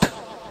soft.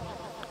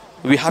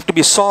 We have to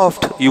be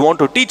soft. You want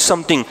to teach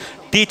something,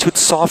 teach with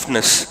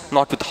softness,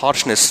 not with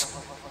harshness.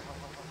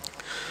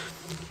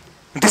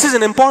 This is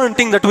an important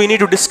thing that we need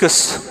to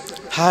discuss.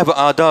 Have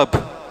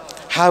adab.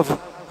 Have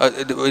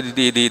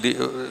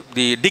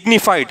the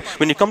dignified.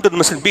 When you come to the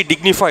masjid, be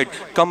dignified.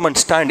 Come and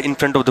stand in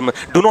front of the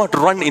masjid. Do not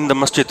run in the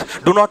masjid.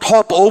 Do not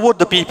hop over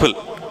the people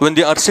when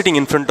they are sitting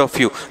in front of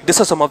you.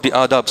 These are some of the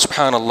adab,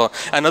 subhanallah.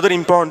 Another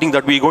important thing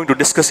that we are going to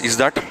discuss is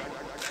that,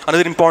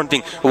 another important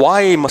thing,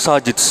 why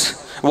masajids?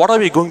 What are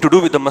we going to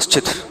do with the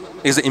masjid?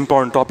 Is the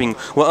important topic.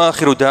 Wa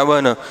akhiru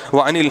da'wana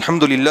wa anil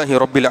hamdulillahi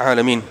rabbil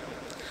alameen.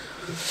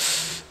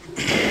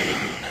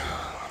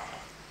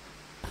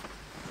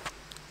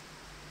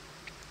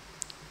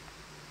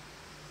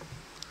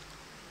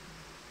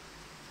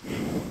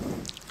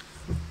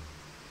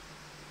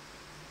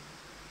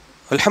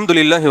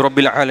 Alhamdulillahi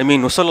rabbil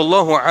alameen. Wa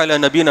sallallahu ala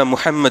nabina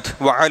Muhammad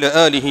wa ala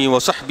alihi wa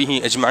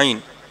sahbihi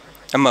ajma'een.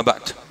 Amma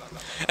ba'd.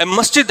 A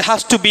masjid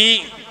has to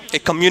be a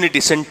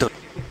community center.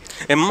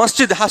 A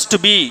masjid has to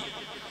be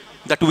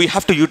that we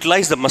have to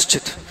utilize the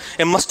masjid.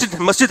 A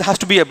masjid has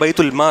to be a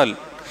Baitul Mal.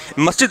 A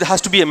masjid has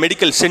to be a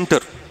medical center.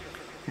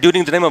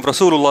 During the time of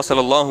Rasulullah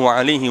sallallahu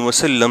alaihi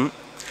wasallam,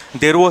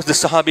 there was the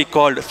Sahabi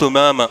called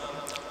Thumama.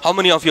 How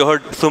many of you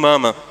heard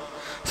Thumama?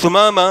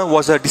 Thumama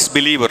was a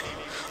disbeliever.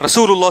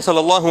 Rasulullah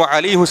sallallahu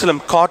alaihi wasallam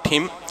caught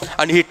him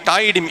and he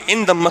tied him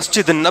in the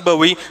Masjid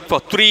al-Nabawi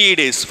for 3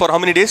 days. For how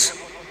many days?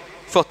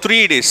 For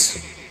 3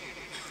 days.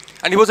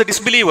 And he was a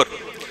disbeliever.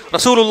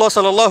 Rasulullah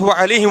sallallahu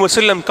alaihi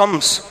wasallam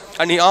comes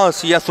and he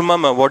asks, Ya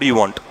Thumama, what do you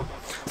want?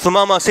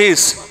 Thumama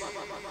says,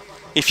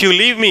 if you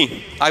leave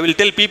me, I will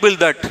tell people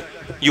that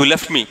you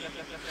left me.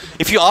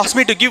 If you ask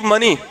me to give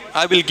money,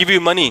 I will give you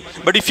money.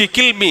 But if you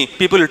kill me,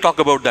 people will talk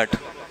about that.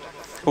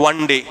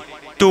 1 day,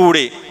 2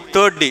 day,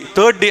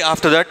 third day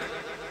after that,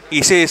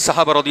 he says,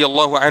 Sahaba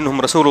radiyallahu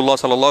anhum, Rasulullah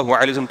sallallahu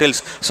alaihi wasallam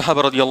tells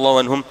Sahaba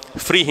radiyallahu anhum,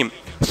 free him.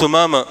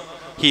 Thumama,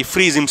 he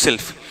frees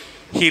himself.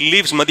 He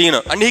leaves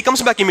Medina and he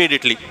comes back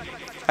immediately.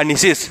 And he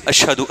says,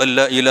 Ashhadu an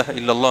la ilaha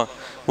illallah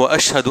wa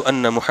ashhadu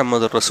anna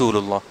Muhammadar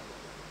Rasulullah.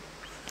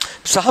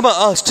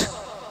 Sahaba asked,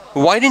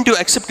 why didn't you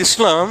accept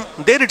Islam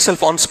there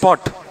itself on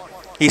spot?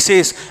 He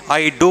says,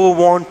 I don't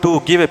want to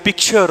give a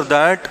picture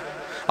that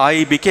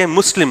I became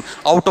Muslim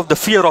out of the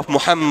fear of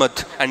Muhammad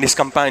and his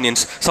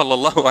companions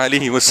sallallahu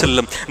alaihi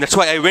wasallam. That's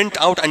why I went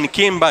out and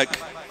came back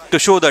to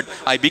show that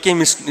I became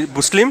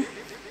Muslim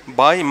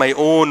by my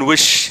own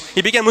wish.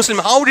 He became Muslim.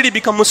 How did he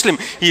become Muslim?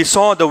 He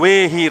saw the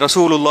way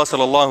Rasulullah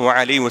sallallahu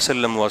alaihi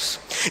wasallam was.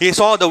 He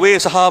saw the way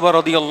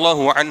Sahaba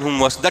radiyallahu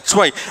anhum was. That's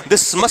why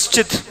this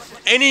masjid,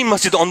 any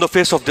masjid on the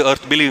face of the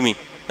earth, believe me,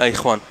 ya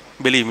ikhwan,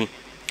 believe me,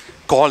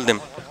 call them,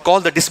 Call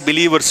the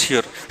disbelievers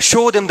here.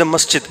 Show them the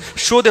masjid.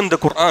 Show them the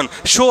Quran.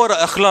 Show our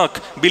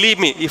akhlaq. Believe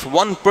me, if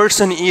one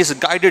person is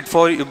guided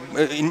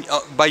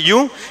by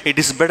you, it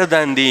is better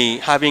than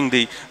having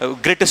the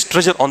greatest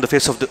treasure on the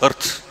face of the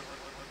earth.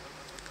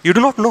 You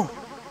do not know.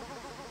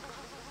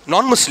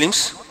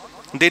 Non-Muslims,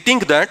 they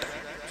think that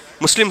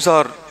Muslims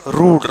are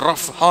rude,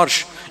 rough,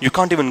 harsh. You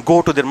can't even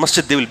go to their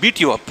masjid, they will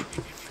beat you up.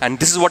 And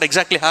this is what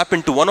exactly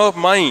happened to one of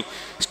my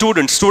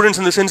students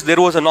in the sense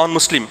there was a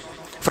non-Muslim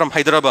from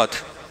Hyderabad.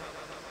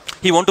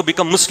 He wanted to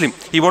become Muslim.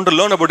 He wanted to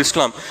learn about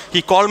Islam.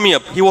 He called me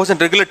up. He was in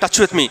regular touch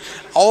with me.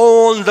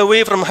 All the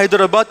way from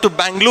Hyderabad to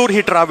Bangalore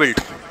he traveled.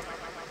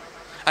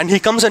 And he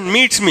comes and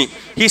meets me.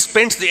 He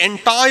spends the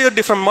entire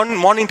day from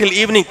morning till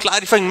evening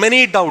clarifying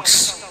many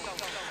doubts.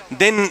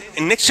 Then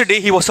next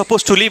day he was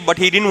supposed to leave, but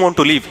he didn't want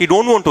to leave. He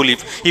don't want to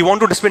leave. He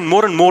wanted to spend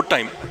more and more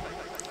time.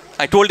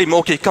 I told him,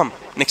 okay, come.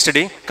 Next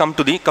day, come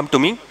to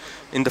me.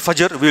 In the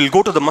Fajr, we will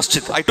go to the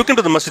masjid. I took him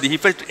to the masjid. He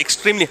felt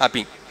extremely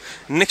happy.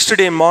 Next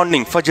day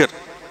morning, Fajr,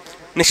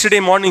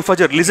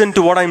 listen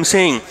to what I am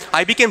saying.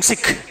 I became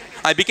sick.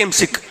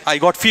 I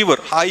got fever,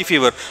 high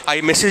fever.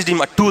 I messaged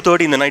him at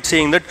 2:30 in the night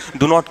saying that,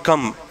 do not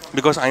come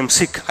because I am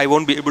sick. I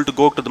won't be able to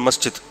go to the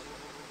masjid.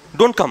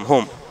 Don't come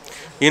home.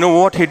 You know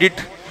what he did?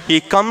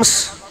 He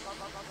comes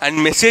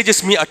and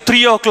messages me at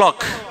 3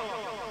 o'clock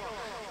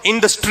in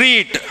the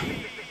street,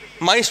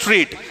 my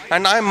street.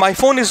 And my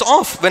phone is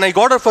off. When I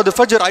got up for the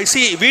Fajr, I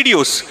see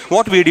videos.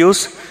 What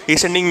videos?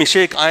 He's sending me,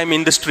 Shaik, I am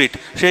in the street.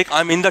 Shaik,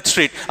 I'm in that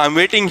street. I'm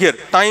waiting here.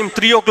 Time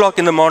 3 o'clock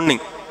in the morning.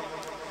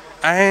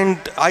 And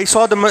I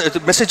saw the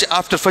message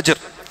after Fajr.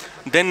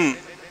 Then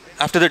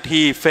after that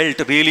he felt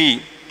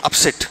really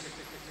upset.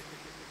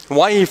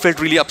 Why he felt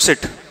really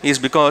upset is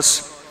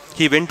because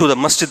he went to the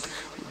masjid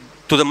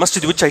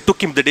which I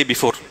took him the day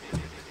before.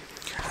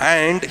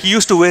 And he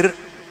used to wear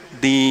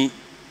the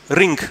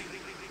ring,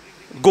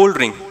 gold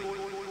ring.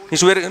 He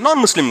used to wear, a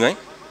non-Muslim guy.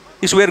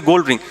 He used to wear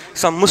gold ring.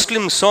 Some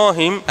Muslims saw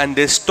him and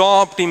they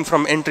stopped him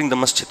from entering the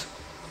masjid.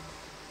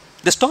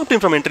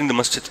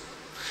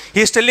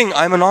 He is telling,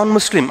 I'm a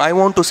non-Muslim. I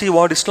want to see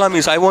what Islam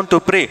is. I want to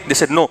pray. They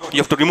said, no, you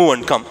have to remove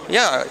and come.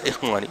 Yeah,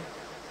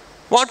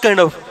 what kind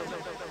of...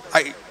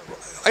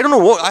 I don't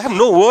know, I have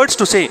no words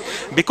to say.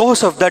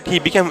 Because of that, he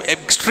became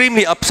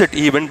extremely upset.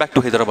 He went back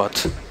to Hyderabad.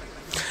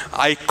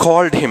 I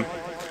called him.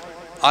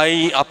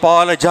 I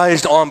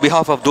apologized on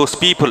behalf of those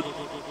people.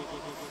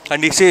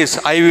 And he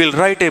says, I will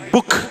write a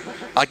book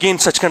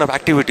against such kind of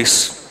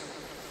activities.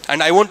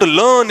 And I want to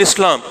learn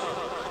Islam.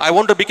 I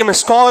want to become a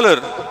scholar.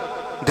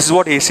 This is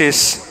what he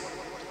says.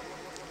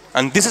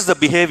 And this is the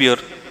behavior.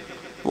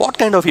 What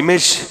kind of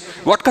image,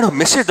 what kind of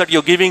message that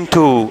you're giving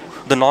to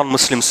the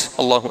non-Muslims?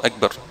 Allahu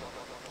Akbar.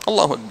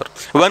 Allahu Akbar.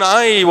 When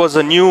I was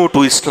new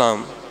to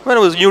Islam,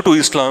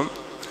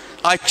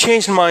 I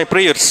changed my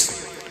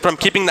prayers from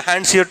keeping the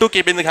hands here to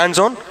keeping the hands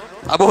on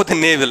above the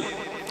navel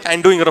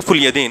and doing Raful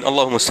Yadain.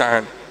 Allahu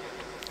Musta'an.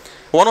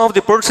 One of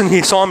the person,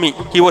 he saw me,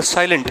 he was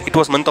silent. It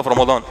was month of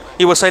Ramadan.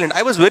 He was silent.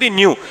 I was very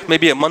new,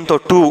 maybe a month or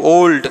two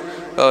old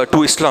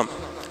to Islam.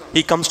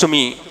 He comes to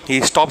me, he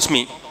stops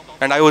me,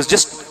 and I was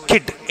just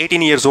kid,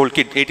 18 years old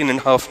kid, 18 and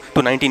a half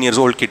to 19 years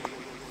old kid.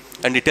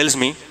 And he tells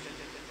me,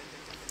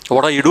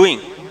 what are you doing?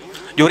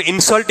 You're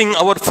insulting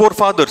our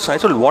forefathers. I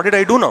said, what did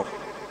I do now?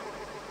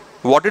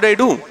 What did I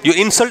do? You're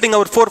insulting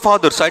our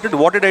forefathers. I said,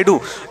 what did I do?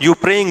 You're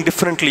praying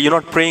differently. You're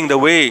not praying the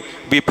way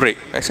we pray.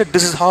 I said,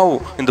 this is how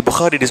in the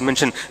Bukhari it is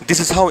mentioned. This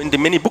is how in the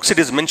many books it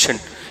is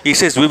mentioned. He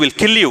says, we will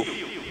kill you.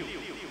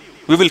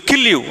 We will kill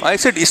you. I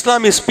said,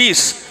 Islam is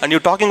peace. And you're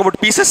talking about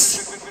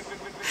pieces?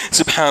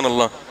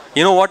 Subhanallah.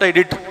 You know what I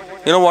did?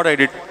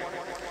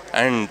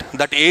 And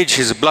that age,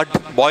 his blood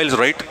boils,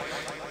 right?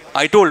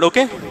 I told,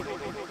 okay,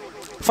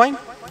 fine.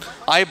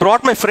 I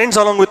brought my friends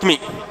along with me.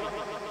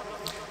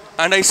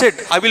 And I said,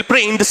 I will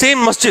pray in the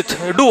same masjid.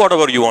 Do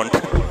whatever you want.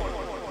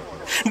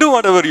 Do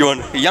whatever you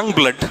want. Young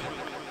blood.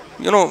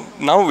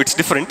 Now it's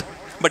different.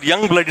 But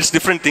young blood is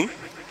different thing.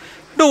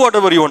 Do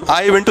whatever you want.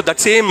 I went to that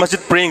same masjid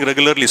praying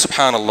regularly.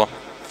 Subhanallah.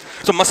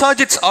 So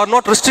masajids are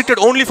not restricted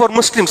only for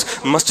Muslims.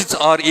 Masjids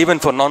are even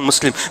for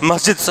non-Muslims.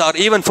 Masjids are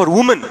even for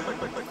women.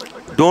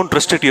 Don't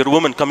restrict your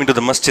woman coming to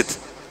the masjid.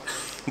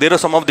 There are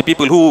some of the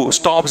people who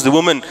stops the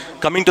woman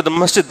coming to the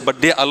masjid, but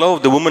they allow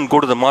the woman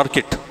go to the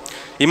market.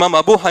 Imam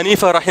Abu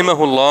Hanifa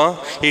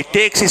rahimahullah, he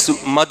takes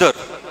his mother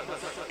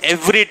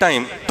every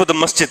time to the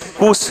masjid.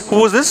 Who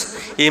was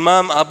this?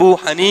 Imam Abu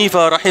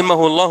Hanifa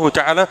rahimahullah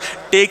ta'ala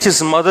takes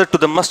his mother to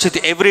the masjid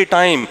every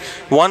time.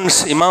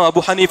 Once Imam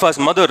Abu Hanifa's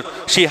mother,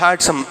 she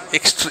had some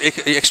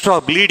extra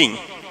bleeding.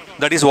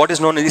 That is what is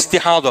known as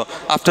istihada.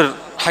 After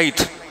height,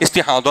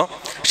 istihada.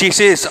 She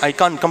says, I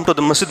can't come to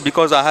the masjid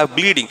because I have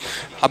bleeding.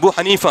 Abu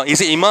Hanifa is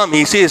the imam.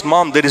 He says,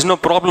 Mom, there is no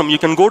problem. You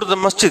can go to the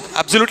masjid.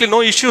 Absolutely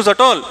no issues at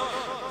all.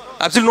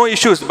 Absolutely no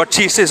issues. But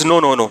she says, no.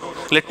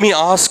 Let me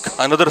ask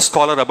another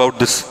scholar about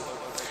this.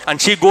 And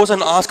she goes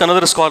and asks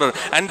another scholar,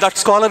 and that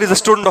scholar is a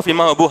student of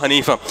Imam Abu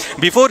Hanifa.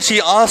 Before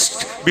she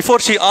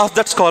asked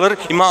that scholar,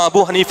 Imam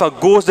Abu Hanifa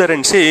goes there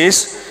and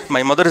says,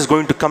 my mother is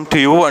going to come to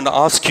you and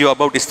ask you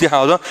about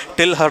istihada.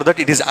 Tell her that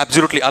it is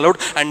absolutely allowed,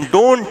 and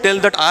don't tell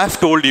that I have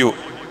told you.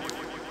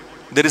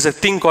 There is a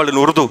thing called in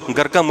Urdu,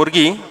 Garka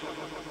Murgi,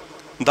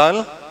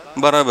 Dal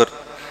Barabar.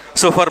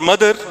 So for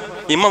mother,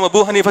 Imam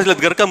Abu Hanifa said,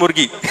 Garka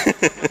Murgi.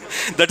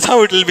 That's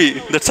how it will be.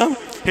 That's how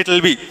it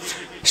will be.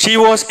 She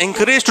was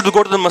encouraged to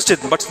go to the masjid,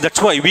 but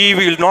that's why we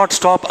will not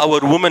stop our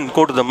women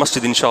go to the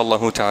masjid, inshallah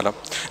ta'ala.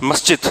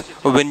 Masjid,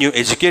 when you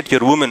educate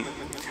your women,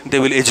 they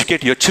will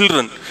educate your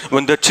children.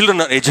 When the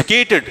children are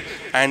educated,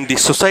 and the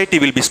society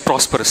will be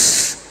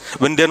prosperous.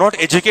 When they are not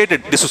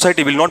educated, the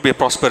society will not be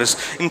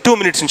prosperous. In 2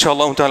 minutes,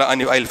 inshallah ta'ala,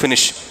 I'll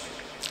finish.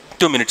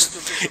 2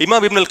 minutes.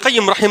 Imam Ibn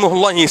al-Qayyim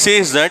rahimahullah, he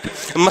says that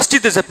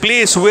masjid is a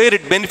place where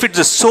it benefits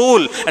the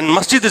soul, and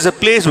masjid is a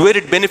place where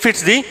it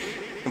benefits the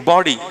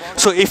body.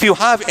 So if you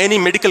have any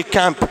medical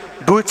camp,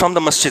 do it from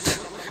the masjid,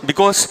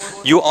 because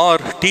you are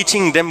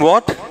teaching them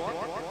what?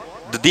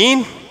 The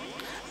deen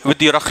with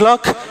your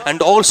akhlaq,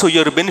 and also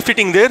you are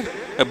benefiting their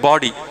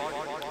body.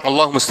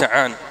 Allah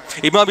musta'an.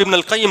 Imam Ibn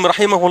al-Qayyim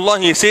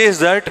rahimahullah, he says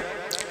that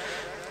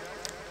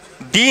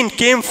deen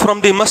came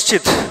from the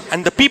masjid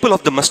and the people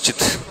of the masjid.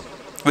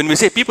 When we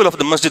say people of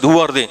the masjid, who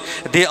are they?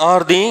 They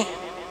are the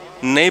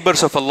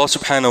neighbors of Allah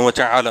subhanahu wa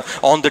ta'ala.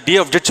 On the day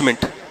of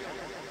judgment,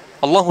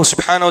 Allah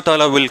subhanahu wa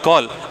ta'ala will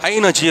call,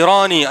 Aina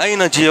jirani,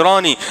 Aina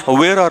jirani,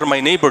 where are my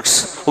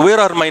neighbors? Where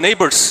are my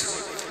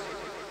neighbors?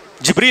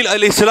 Jibreel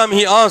alayhi salam,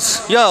 he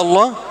asks, Ya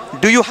Allah,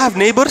 do you have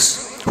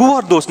neighbors? Who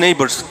are those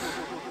neighbors?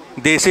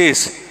 They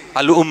says,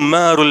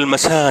 Al-Ummarul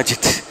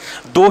Masajid.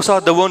 Those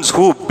are the ones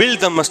who build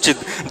the masjid.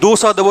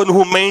 Those are the ones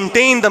who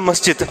maintain the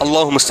masjid.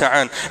 Allahumma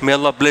musta'an. May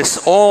Allah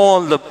bless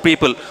all the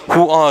people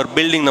who are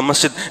building the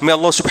masjid. May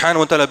Allah subhanahu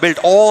wa ta'ala build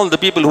all the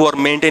people who are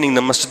maintaining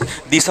the masjid.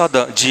 These are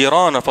the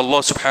jiran of Allah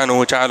subhanahu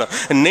wa ta'ala.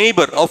 A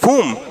neighbor of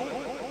whom?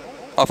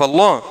 Of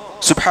Allah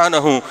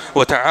subhanahu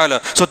wa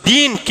ta'ala. So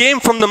deen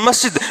came from the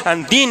masjid,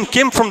 and deen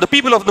came from the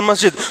people of the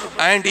masjid.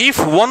 And if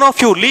one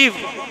of you leave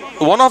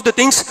one of the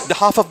things, the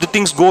half of the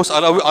things goes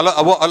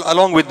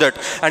along with that.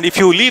 And if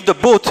you leave the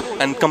both,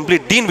 and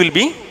complete deen will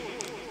be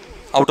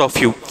out of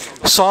you.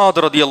 Sa'ad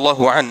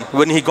radiallahu an,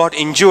 when he got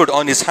injured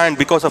on his hand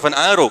because of an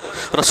arrow,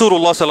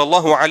 Rasulullah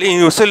sallallahu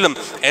alayhi wasallam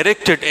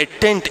erected a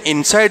tent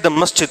inside the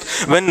masjid.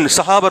 When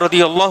Sahaba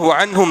radiallahu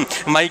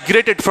anhum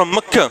migrated from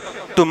Mecca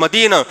to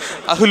Medina,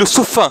 Ahlul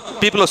Sufa,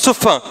 people of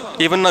Sufa,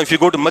 even now if you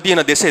go to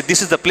Medina, they say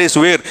this is the place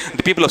where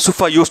the people of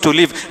Sufa used to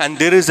live, and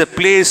there is a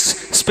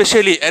place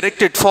specially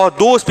erected for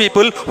those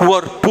people who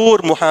are poor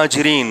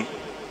muhajirin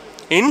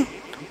in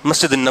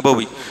Masjid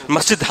al-Nabawi.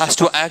 Masjid has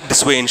to act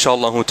this way,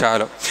 inshallah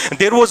ta'ala.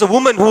 There was a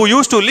woman who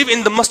used to live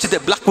in the masjid, a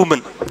black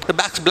woman, a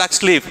black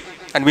slave.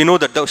 And we know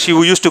that she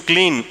used to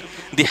clean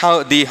the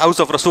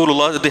house of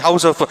Rasulullah, the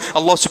house of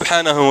Allah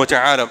subhanahu wa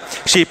ta'ala.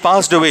 She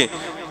passed away.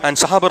 And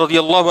Sahaba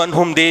radiallahu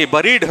anhum, they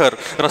buried her.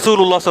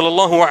 Rasulullah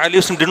sallallahu alayhi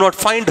wasallam did not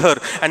find her.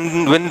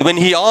 And when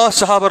he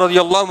asked Sahaba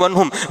radiallahu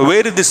anhum,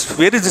 where is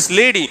this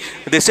lady?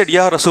 They said,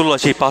 Ya Rasulullah,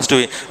 she passed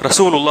away.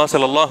 Rasulullah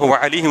sallallahu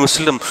alayhi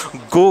wasallam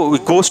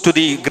goes to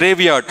the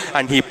graveyard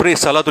and he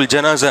prays Salatul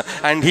Janaza.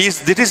 And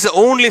this is the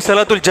only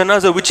Salatul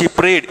Janaza which he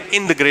prayed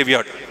in the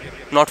graveyard,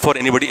 not for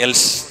anybody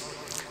else.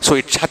 So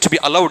it had to be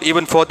allowed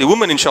even for the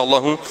woman,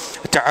 inshallah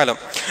ta'ala.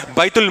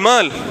 Baitul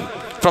Mal,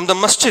 from the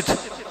masjid,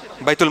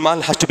 Baitul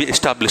Mal has to be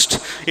established.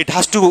 It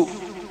has to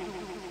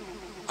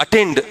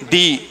attend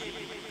the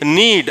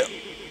need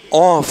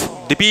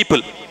of the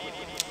people.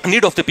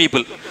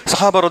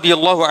 Sahaba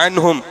radiallahu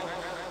anhum,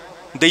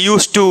 they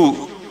used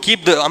to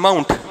keep the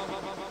amount,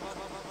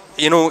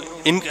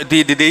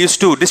 they used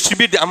to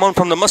distribute the amount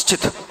from the masjid.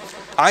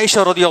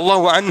 Aisha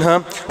radiallahu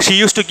anha, she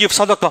used to give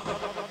sadaqah.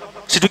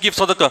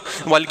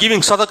 While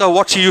giving sadaqah,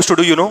 what she used to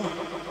do,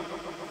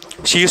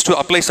 she used to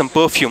apply some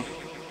perfume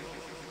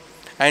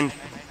and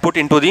put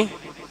into the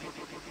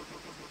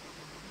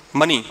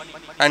money.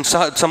 And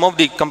some of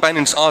the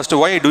companions asked,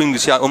 why are you doing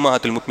this, Ya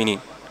Ummahatul Mu'mineen?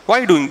 Why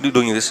are you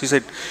doing this? He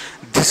said,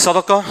 this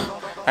sadaqah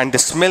and the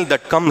smell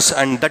that comes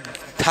and that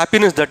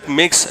happiness that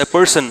makes a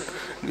person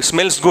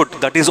smells good,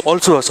 that is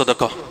also a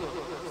sadaqah.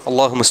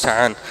 Allahu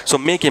musta'an. So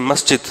make a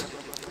masjid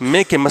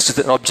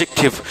an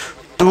objective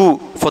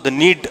for the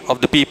need of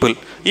the people.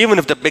 Even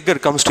if the beggar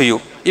comes to you,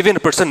 even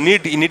a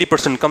needy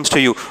person comes to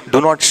you, do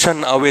not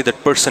shun away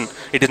that person.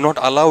 It is not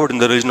allowed in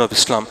the religion of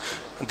Islam.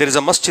 There is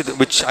a masjid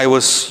which I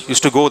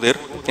used to go there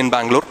in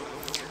Bangalore.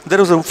 There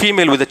was a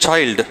female with a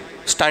child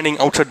standing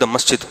outside the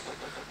masjid.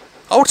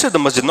 Outside the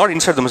masjid, not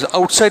inside the masjid,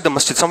 outside the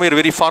masjid, somewhere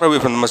very far away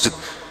from the masjid.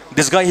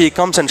 This guy, he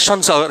comes and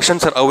shuns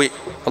her away.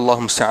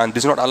 Allahumma musta'an.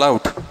 This is not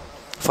allowed.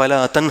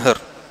 فَلَا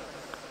تَنْهَرْ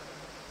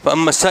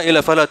فَأَمَّا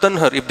السَّائِلَ فَلَا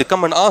تَنْهَرْ. If they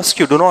come and ask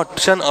you, do not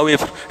shun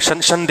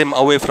them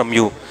away from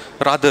you.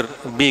 Rather,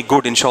 be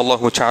good, inshallah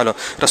ta'ala.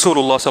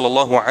 Rasulullah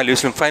sallallahu alayhi wa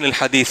sallam, final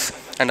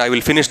hadith, and I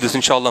will finish this,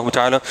 inshallah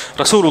ta'ala.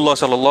 Rasulullah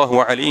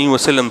sallallahu alayhi wa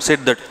sallam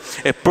said that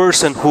a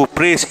person who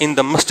prays in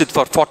the masjid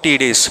for 40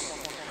 days,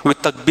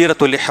 with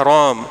takbiratul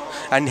ihram,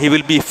 and he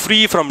will be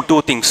free from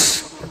two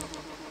things,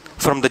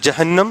 from the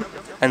Jahannam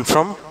and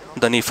from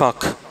the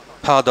nifaq.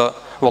 هذا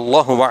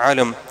والله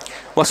أعلم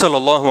وصلى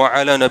الله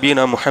على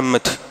نبينا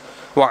محمد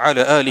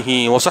وعلى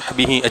آله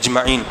وصحبه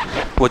أجمعين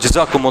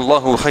وجزاكم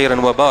الله خيرا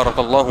وبارك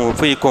الله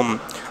فيكم.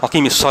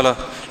 أقيم الصلاة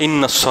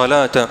إن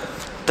الصلاة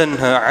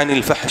تنهى عن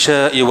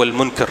الفحشاء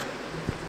والمنكر.